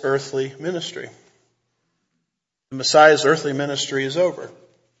Messiah's earthly ministry. The Messiah's earthly ministry is over.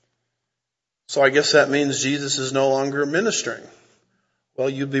 So I guess that means Jesus is no longer ministering. Well,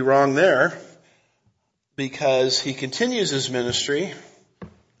 you'd be wrong there, because he continues his ministry,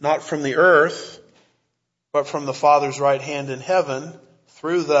 not from the earth, but from the Father's right hand in heaven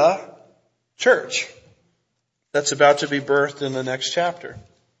through the church that's about to be birthed in the next chapter.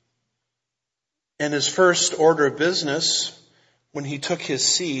 And his first order of business, when he took his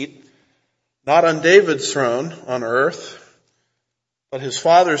seat, not on David's throne on earth, but his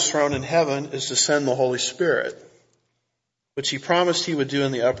Father's throne in heaven, is to send the Holy Spirit, which he promised he would do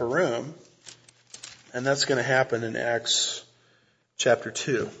in the upper room. And that's going to happen in Acts chapter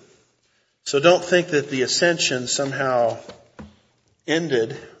 2. So don't think that the ascension somehow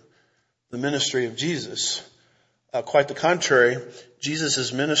ended the ministry of Jesus. Quite the contrary. Jesus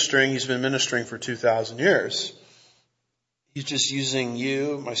is ministering. He's been ministering for 2,000 years. He's just using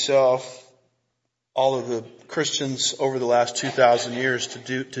you, myself, all of the Christians over the last 2,000 years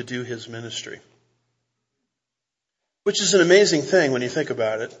to do his ministry. Which is an amazing thing when you think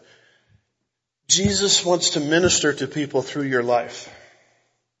about it. Jesus wants to minister to people through your life.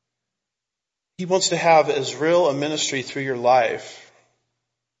 He wants to have as real a ministry through your life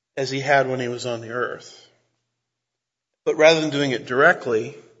as he had when he was on the earth. But rather than doing it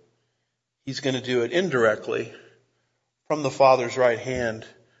directly, he's going to do it indirectly from the Father's right hand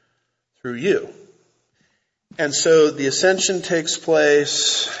through you. And so the ascension takes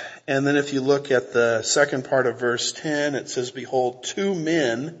place, and then if you look at the second part of verse 10, it says, behold, 2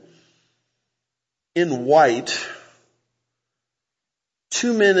 men in white,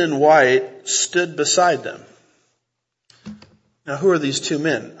 2 men in white stood beside them. Now, who are these 2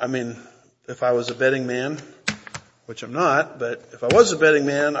 men? I mean, if I was a betting man, which I'm not, but if I was a betting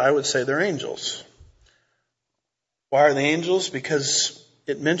man, I would say they're angels. Why are they angels? Because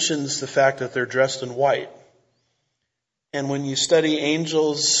it mentions the fact that they're dressed in white. And when you study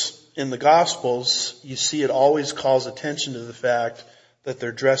angels in the Gospels, you see it always calls attention to the fact that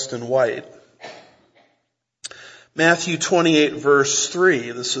they're dressed in white. Matthew 28 verse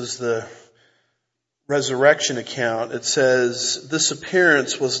 3, this is the resurrection account. It says, this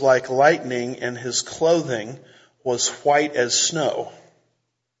appearance was like lightning and his clothing was white as snow.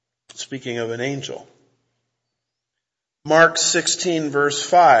 Speaking of an angel. Mark 16 verse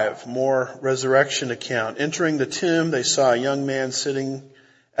 5, more resurrection account. Entering the tomb, they saw a young man sitting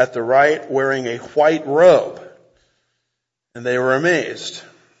at the right wearing a white robe, and they were amazed.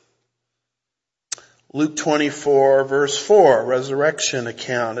 Luke 24 verse 4, resurrection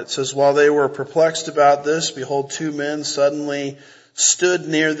account. It says, while they were perplexed about this, behold, 2 men suddenly stood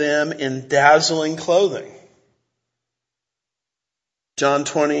near them in dazzling clothing. John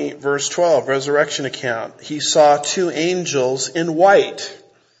 20 verse 12, resurrection account. He saw 2 angels in white,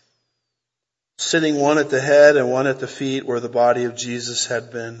 sitting one at the head and one at the feet where the body of Jesus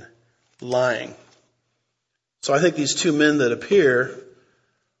had been lying. So I think these 2 men that appear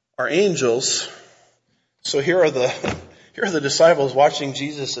are angels. So here are the disciples watching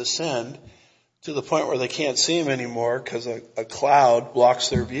Jesus ascend to the point where they can't see him anymore because a cloud blocks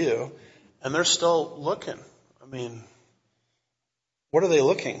their view, and they're still looking. I mean, what are they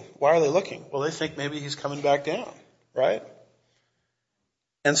looking? Why are they looking? Well, they think maybe he's coming back down, right?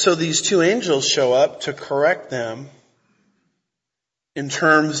 And so these 2 angels show up to correct them in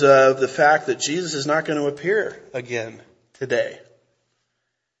terms of the fact that Jesus is not going to appear again today.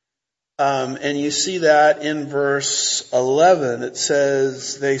 And you see that in verse 11. It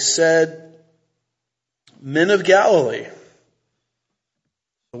says, they said, men of Galilee.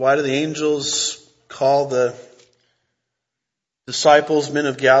 Why do the angels call the disciples men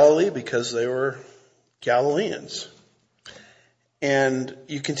of Galilee? Because they were Galileans. And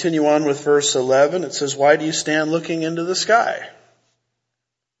you continue on with verse 11. It says, why do you stand looking into the sky?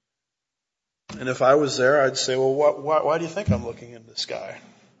 And if I was there, I'd say, well, why do you think I'm looking into the sky?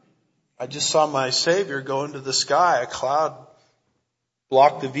 I just saw my Savior go into the sky. A cloud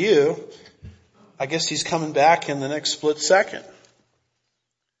blocked the view. I guess he's coming back in the next split second.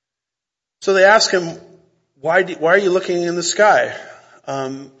 So they ask him, why are you looking in the sky?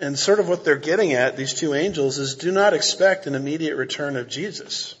 And sort of what they're getting at, these two angels, is do not expect an immediate return of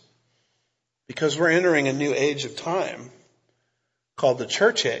Jesus. Because we're entering a new age of time called the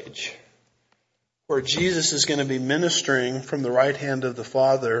church age, where Jesus is going to be ministering from the right hand of the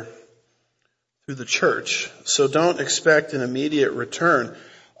Father through the church. So don't expect an immediate return.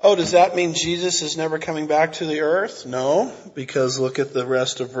 Oh, does that mean Jesus is never coming back to the earth? No, because look at the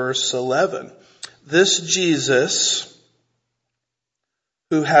rest of verse 11. This Jesus,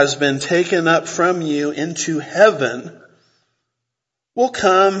 who has been taken up from you into heaven, will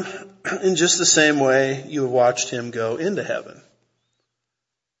come in just the same way you have watched him go into heaven.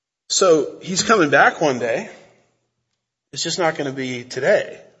 So he's coming back one day. It's just not going to be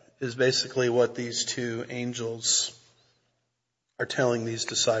today, is basically what these two angels are telling these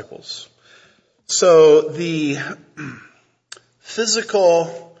disciples. So the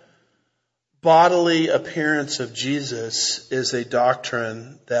physical bodily appearance of Jesus is a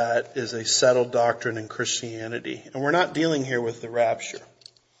doctrine that is a settled doctrine in Christianity. And we're not dealing here with the rapture.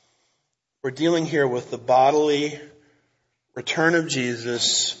 We're dealing here with the bodily return of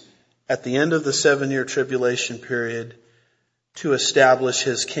Jesus at the end of the 7-year tribulation period to establish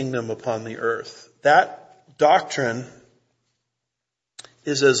his kingdom upon the earth. That doctrine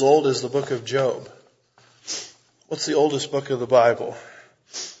is as old as the book of Job. What's the oldest book of the Bible?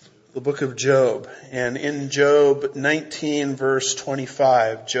 The book of Job. And in Job 19 verse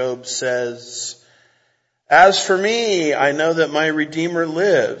 25, Job says, as for me, I know that my Redeemer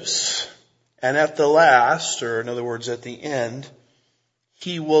lives, and at the last, or in other words, at the end,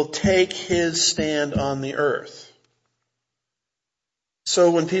 he will take his stand on the earth.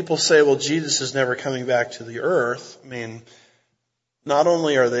 So when people say, well, Jesus is never coming back to the earth, I mean, not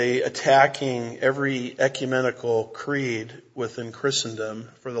only are they attacking every ecumenical creed within Christendom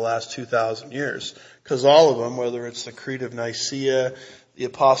for the last 2,000 years, because all of them, whether it's the Creed of Nicaea, the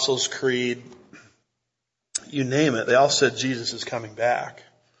Apostles' Creed, you name it, they all said Jesus is coming back.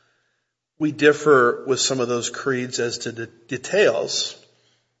 We differ with some of those creeds as to the details,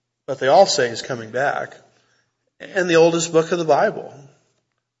 but they all say he's coming back. And the oldest book of the Bible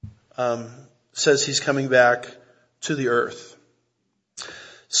says he's coming back to the earth.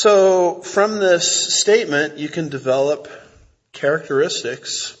 So from this statement, you can develop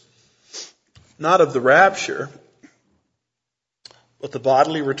characteristics, not of the rapture, but the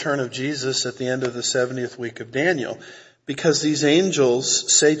bodily return of Jesus at the end of the 70th week of Daniel. Because these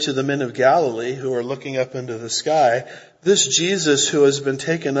angels say to the men of Galilee who are looking up into the sky, this Jesus who has been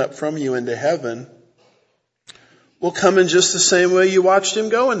taken up from you into heaven will come in just the same way you watched him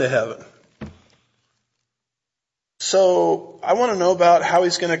go into heaven. So I want to know about how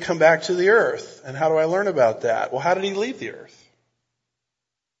he's going to come back to the earth. And how do I learn about that? Well, how did he leave the earth?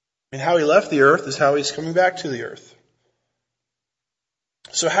 And how he left the earth is how he's coming back to the earth.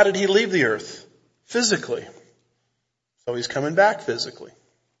 So how did he leave the earth? Physically. So he's coming back physically.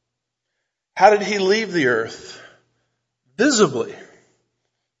 How did he leave the earth? Visibly.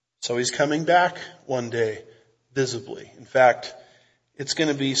 So he's coming back one day visibly. In fact, it's going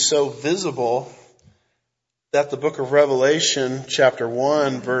to be so visible that the book of Revelation, chapter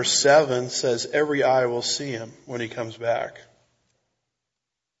 1, verse 7 says every eye will see him when he comes back.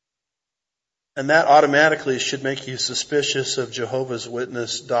 And that automatically should make you suspicious of Jehovah's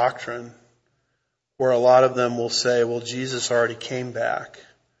Witness doctrine, where a lot of them will say, well, Jesus already came back.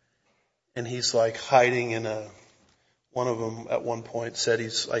 And he's like hiding in one of them at one point said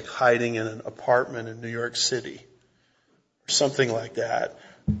he's like hiding in an apartment in New York City. Or something like that.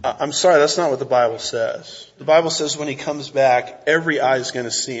 I'm sorry, that's not what the Bible says. The Bible says when he comes back, every eye is going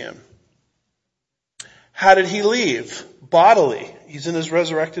to see him. How did he leave? Bodily. He's in his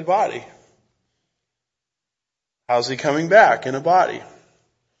resurrected body. How's he coming back? In a body.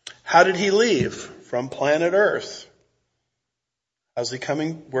 How did he leave? From planet Earth. How's he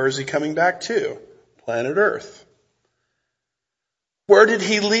coming? Where is he coming back to? Planet Earth. Where did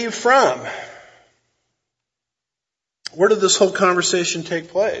he leave from? Where did this whole conversation take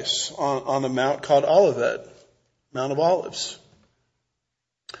place? On a mount called Olivet, Mount of Olives.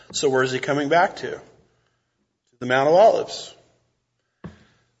 So where is he coming back to? To the Mount of Olives.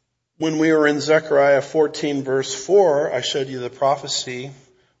 When we were in Zechariah 14 verse 4, I showed you the prophecy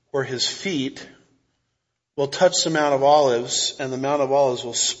where his feet will touch the Mount of Olives and the Mount of Olives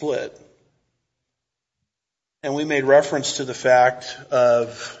will split. And we made reference to the fact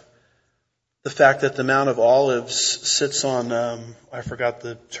that the Mount of Olives sits on, I forgot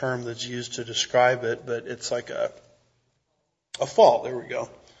the term that's used to describe it, but it's like a fault. There we go.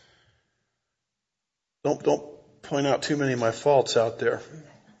 Don't point out too many of my faults out there.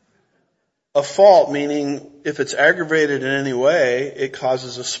 A fault meaning if it's aggravated in any way, it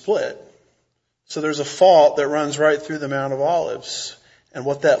causes a split. So there's a fault that runs right through the Mount of Olives. And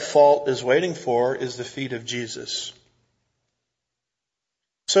what that fault is waiting for is the feet of Jesus.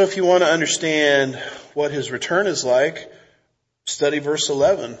 So if you want to understand what his return is like, study verse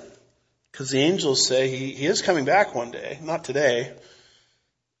 11. Because the angels say he is coming back one day. Not today.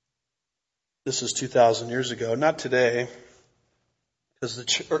 This is 2,000 years ago. Not today. Because the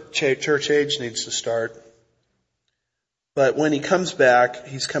church age needs to start. But when he comes back,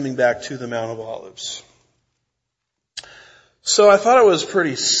 he's coming back to the Mount of Olives. So I thought it was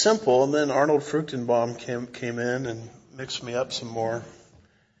pretty simple, and then Arnold Fruchtenbaum came in and mixed me up some more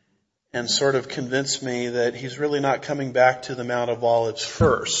and sort of convinced me that he's really not coming back to the Mount of Olives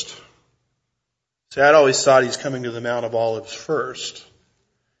first. See, I'd always thought he's coming to the Mount of Olives first.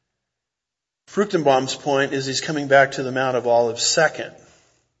 Fruchtenbaum's point is he's coming back to the Mount of Olives second.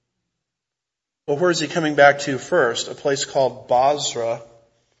 Well, where is he coming back to first? A place called Bozrah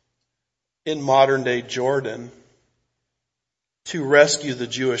in modern day Jordan to rescue the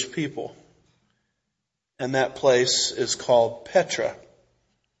Jewish people. And that place is called Petra.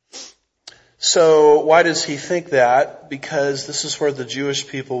 So why does he think that? Because this is where the Jewish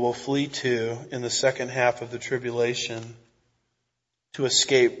people will flee to in the second half of the tribulation to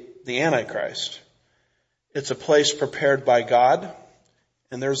escape the Antichrist. It's a place prepared by God.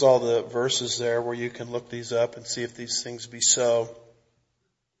 And there's all the verses there where you can look these up and see if these things be so.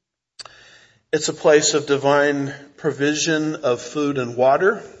 It's a place of divine provision of food and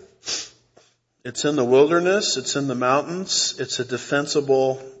water. It's in the wilderness. It's in the mountains. It's a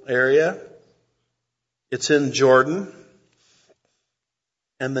defensible area. It's in Jordan.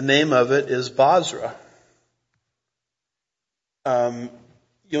 And the name of it is Bozrah.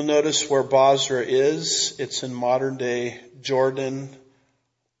 You'll notice where Bozrah is. It's in modern day Jordan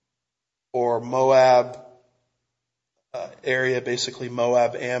or Moab area, basically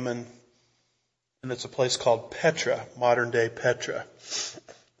Moab, Ammon. And it's a place called Petra, modern day Petra.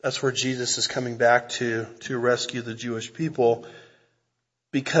 That's where Jesus is coming back to rescue the Jewish people,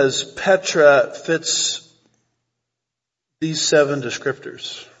 because Petra fits these 7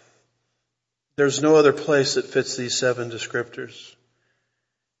 descriptors. There's no other place that fits these 7 descriptors.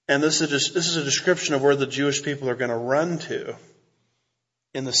 And this is a description of where the Jewish people are going to run to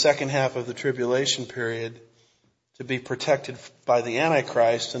in the second half of the tribulation period to be protected by the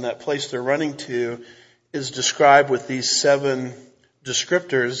Antichrist. And that place they're running to is described with these 7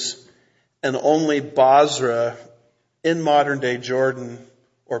 descriptors, and only Bozrah in modern day Jordan,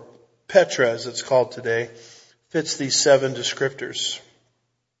 or Petra as it's called today, fits these 7 descriptors.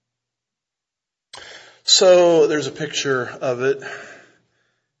 So there's a picture of it.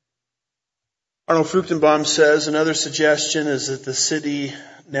 Arnold Fruchtenbaum says another suggestion is that the city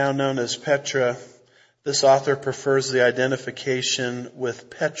now known as Petra, this author prefers the identification with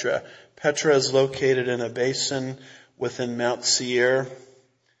Petra. Petra is located in a basin within Mount Seir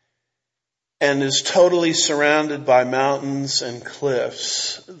and is totally surrounded by mountains and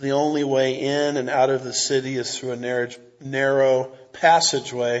cliffs. The only way in and out of the city is through a narrow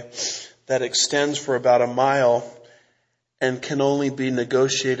passageway that extends for about a mile and can only be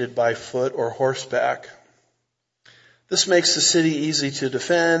negotiated by foot or horseback. This makes the city easy to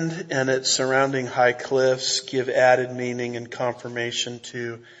defend, and its surrounding high cliffs give added meaning and confirmation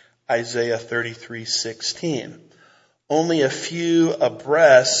to Isaiah 33:16. Only a few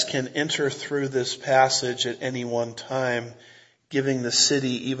abreast can enter through this passage at any one time, giving the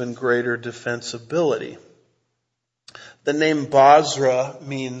city even greater defensibility. The name Bozrah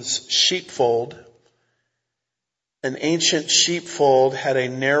means sheepfold. An ancient sheepfold had a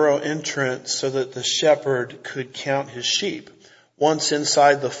narrow entrance so that the shepherd could count his sheep. Once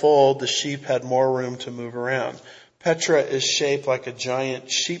inside the fold, the sheep had more room to move around. Petra is shaped like a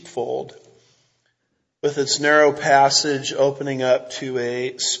giant sheepfold, with its narrow passage opening up to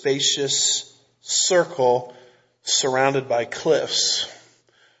a spacious circle surrounded by cliffs.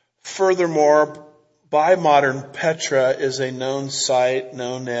 Furthermore, By modern Petra is a known site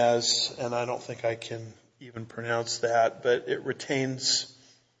known as, and I don't think I can even pronounce that, but it retains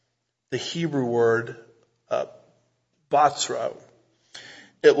the Hebrew word Bozrah.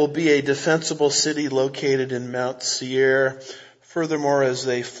 It will be a defensible city located in Mount Seir. Furthermore, as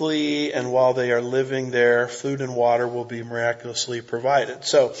they flee and while they are living there, food and water will be miraculously provided.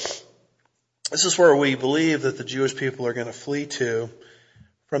 So this is where we believe that the Jewish people are going to flee to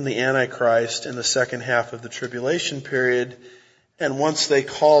from the Antichrist in the second half of the tribulation period. And once they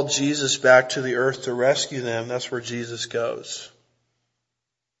call Jesus back to the earth to rescue them, that's where Jesus goes.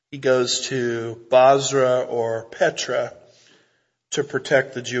 He goes to Bozrah or Petra to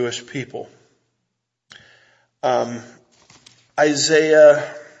protect the Jewish people.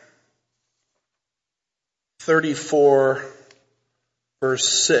 Isaiah 34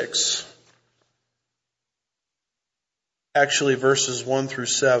 verse 6. Actually verses 1 through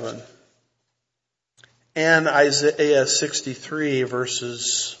 7. And Isaiah 63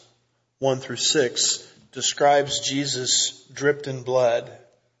 verses 1 through 6 describes Jesus dripped in blood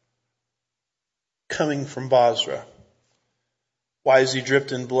coming from Bozrah. Why is he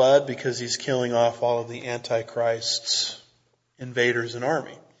dripped in blood? Because he's killing off all of the Antichrist's invaders and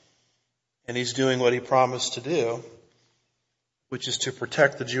army. And he's doing what he promised to do, which is to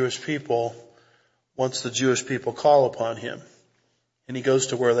protect the Jewish people once the Jewish people call upon him. And he goes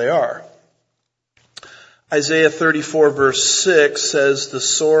to where they are. Isaiah 34 verse 6 says, "The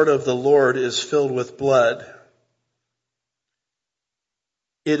sword of the Lord is filled with blood.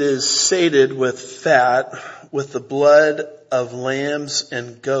 It is sated with fat, with the blood of lambs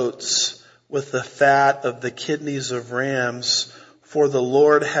and goats, with the fat of the kidneys of rams, for the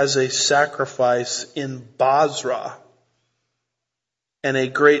Lord has a sacrifice in Bozrah, and a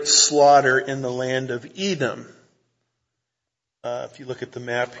great slaughter in the land of Edom." If you look at the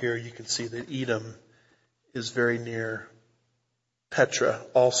map here, you can see that Edom is very near Petra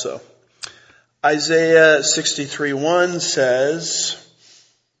also. Isaiah 63:1 says,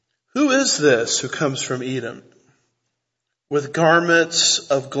 "Who is this who comes from Edom, with garments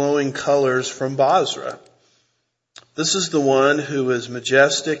of glowing colors from Bozrah? This is the one who is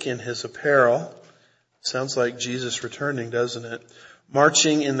majestic in his apparel." Sounds like Jesus returning, doesn't it?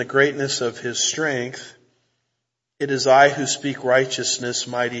 "Marching in the greatness of his strength. It is I who speak righteousness,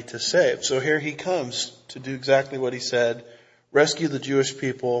 mighty to save." So here he comes to do exactly what he said, rescue the Jewish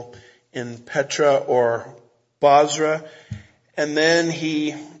people in Petra or Bozrah. And then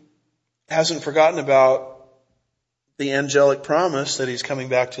he hasn't forgotten about the angelic promise that he's coming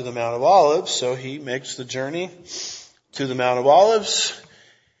back to the Mount of Olives. So he makes the journey to the Mount of Olives.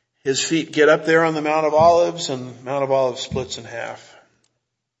 His feet get up there on the Mount of Olives, and the Mount of Olives splits in half.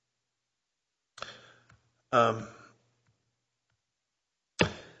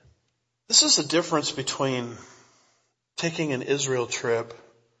 This is the difference between taking an Israel trip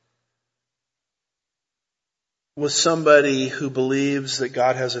with somebody who believes that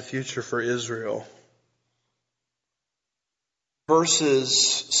God has a future for Israel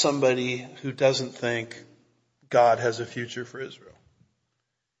versus somebody who doesn't think God has a future for Israel.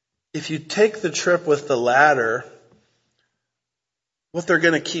 If you take the trip with the latter, what they're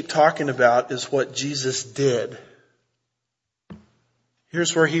going to keep talking about is what Jesus did.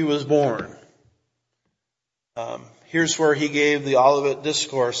 Here's where he was born. Here's where he gave the Olivet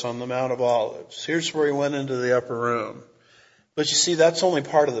Discourse on the Mount of Olives. Here's where he went into the upper room. But you see, that's only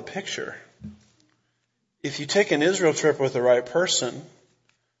part of the picture. If you take an Israel trip with the right person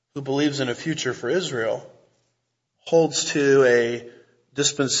who believes in a future for Israel, holds to a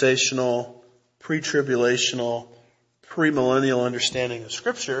dispensational, pre-tribulational, premillennial understanding of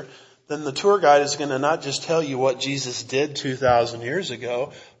Scripture, then the tour guide is going to not just tell you what Jesus did 2,000 years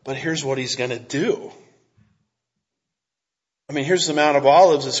ago, but here's what he's going to do. I mean, here's the Mount of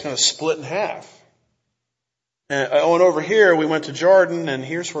Olives. It's going to split in half. And over here, we went to Jordan, and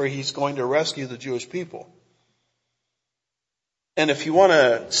here's where he's going to rescue the Jewish people. And if you want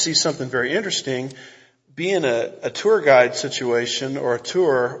to see something very interesting, be in a tour guide situation or a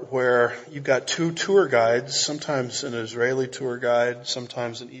tour where you've got two tour guides, sometimes an Israeli tour guide,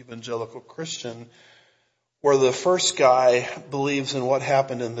 sometimes an evangelical Christian, where the first guy believes in what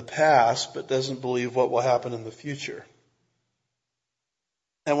happened in the past but doesn't believe what will happen in the future.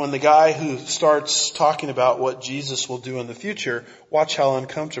 And when the guy who starts talking about what Jesus will do in the future, watch how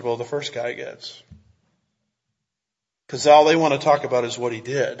uncomfortable the first guy gets. Because all they want to talk about is what he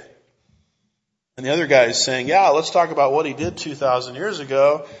did. And the other guy is saying, yeah, let's talk about what he did 2,000 years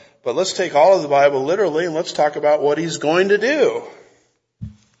ago, but let's take all of the Bible literally and let's talk about what he's going to do.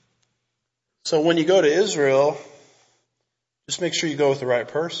 So when you go to Israel, just make sure you go with the right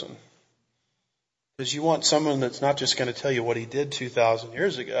person. Because you want someone that's not just going to tell you what he did 2,000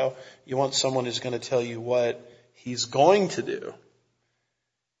 years ago. You want someone who's going to tell you what he's going to do.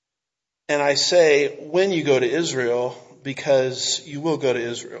 And I say when you go to Israel, because you will go to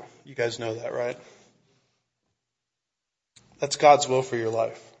Israel. You guys know that, right? That's God's will for your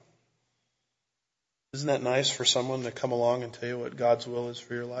life. Isn't that nice for someone to come along and tell you what God's will is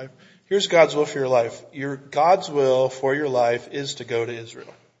for your life? Here's God's will for your life. God's will for your life is to go to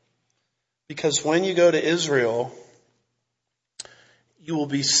Israel. Because when you go to Israel, you will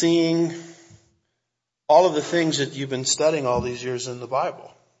be seeing all of the things that you've been studying all these years in the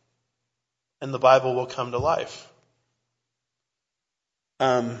Bible. And the Bible will come to life.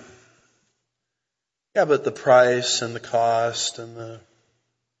 Yeah, but the price and the cost and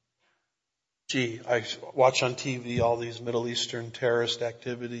I watch on TV all these Middle Eastern terrorist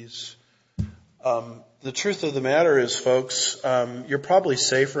activities. The truth of the matter is, folks, you're probably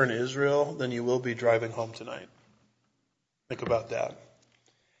safer in Israel than you will be driving home tonight. Think about that.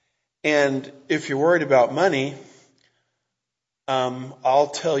 And if you're worried about money,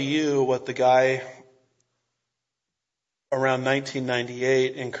 I'll tell you what the guy around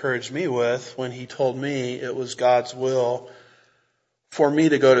 1998 encouraged me with when he told me it was God's will for me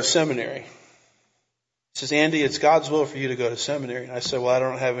to go to seminary. He says, Andy, it's God's will for you to go to seminary. And I said, well, I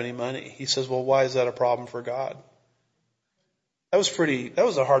don't have any money. He says, well, why is that a problem for God? That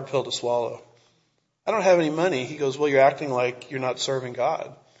was a hard pill to swallow. I don't have any money. He goes, well, you're acting like you're not serving God.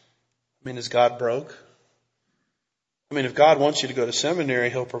 I mean, is God broke? I mean, if God wants you to go to seminary,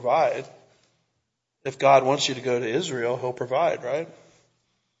 he'll provide. If God wants you to go to Israel, he'll provide, right?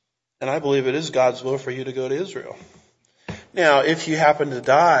 And I believe it is God's will for you to go to Israel. Now, if you happen to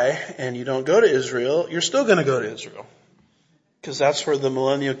die and you don't go to Israel, you're still going to go to Israel. Because that's where the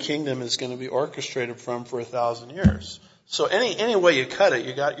millennial kingdom is going to be orchestrated from for 1,000 years. So any way you cut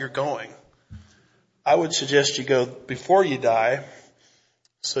it, you're going. I would suggest you go before you die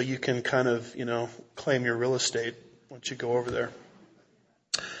so you can kind of, claim your real estate once you go over there.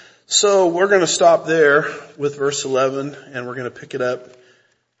 So we're going to stop there with verse 11 and we're going to pick it up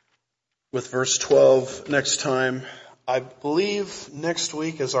with verse 12 next time. I believe next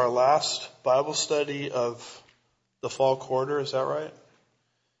week is our last Bible study of the fall quarter. Is that right?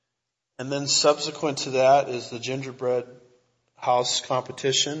 And then subsequent to that is the gingerbread house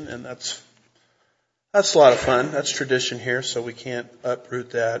competition. And that's a lot of fun. That's tradition here, so we can't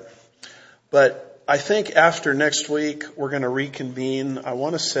uproot that. But I think after next week, we're going to reconvene. I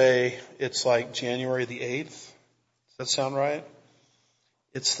want to say it's like January the 8th. Does that sound right?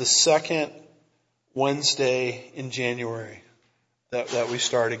 It's the second Wednesday in January that we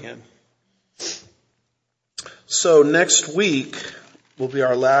start again. So next week will be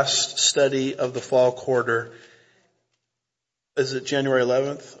our last study of the fall quarter. Is it January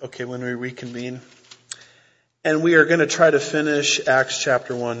 11th? Okay, when we reconvene. And we are going to try to finish Acts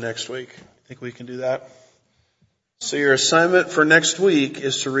chapter 1 next week. Think we can do that? So your assignment for next week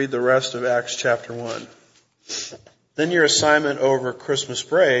is to read the rest of Acts chapter 1. Then your assignment over Christmas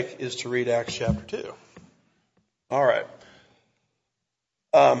break is to read Acts chapter 2. All right.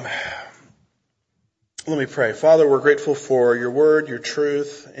 Let me pray. Father, we're grateful for your word, your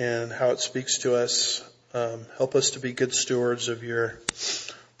truth, and how it speaks to us. Help us to be good stewards of your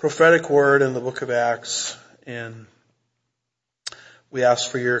prophetic word in the book of Acts. And we ask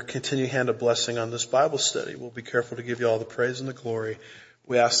for your continued hand of blessing on this Bible study. We'll be careful to give you all the praise and the glory.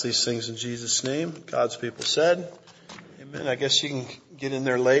 We ask these things in Jesus' name. God's people said, amen. I guess you can get in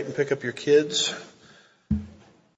there late and pick up your kids.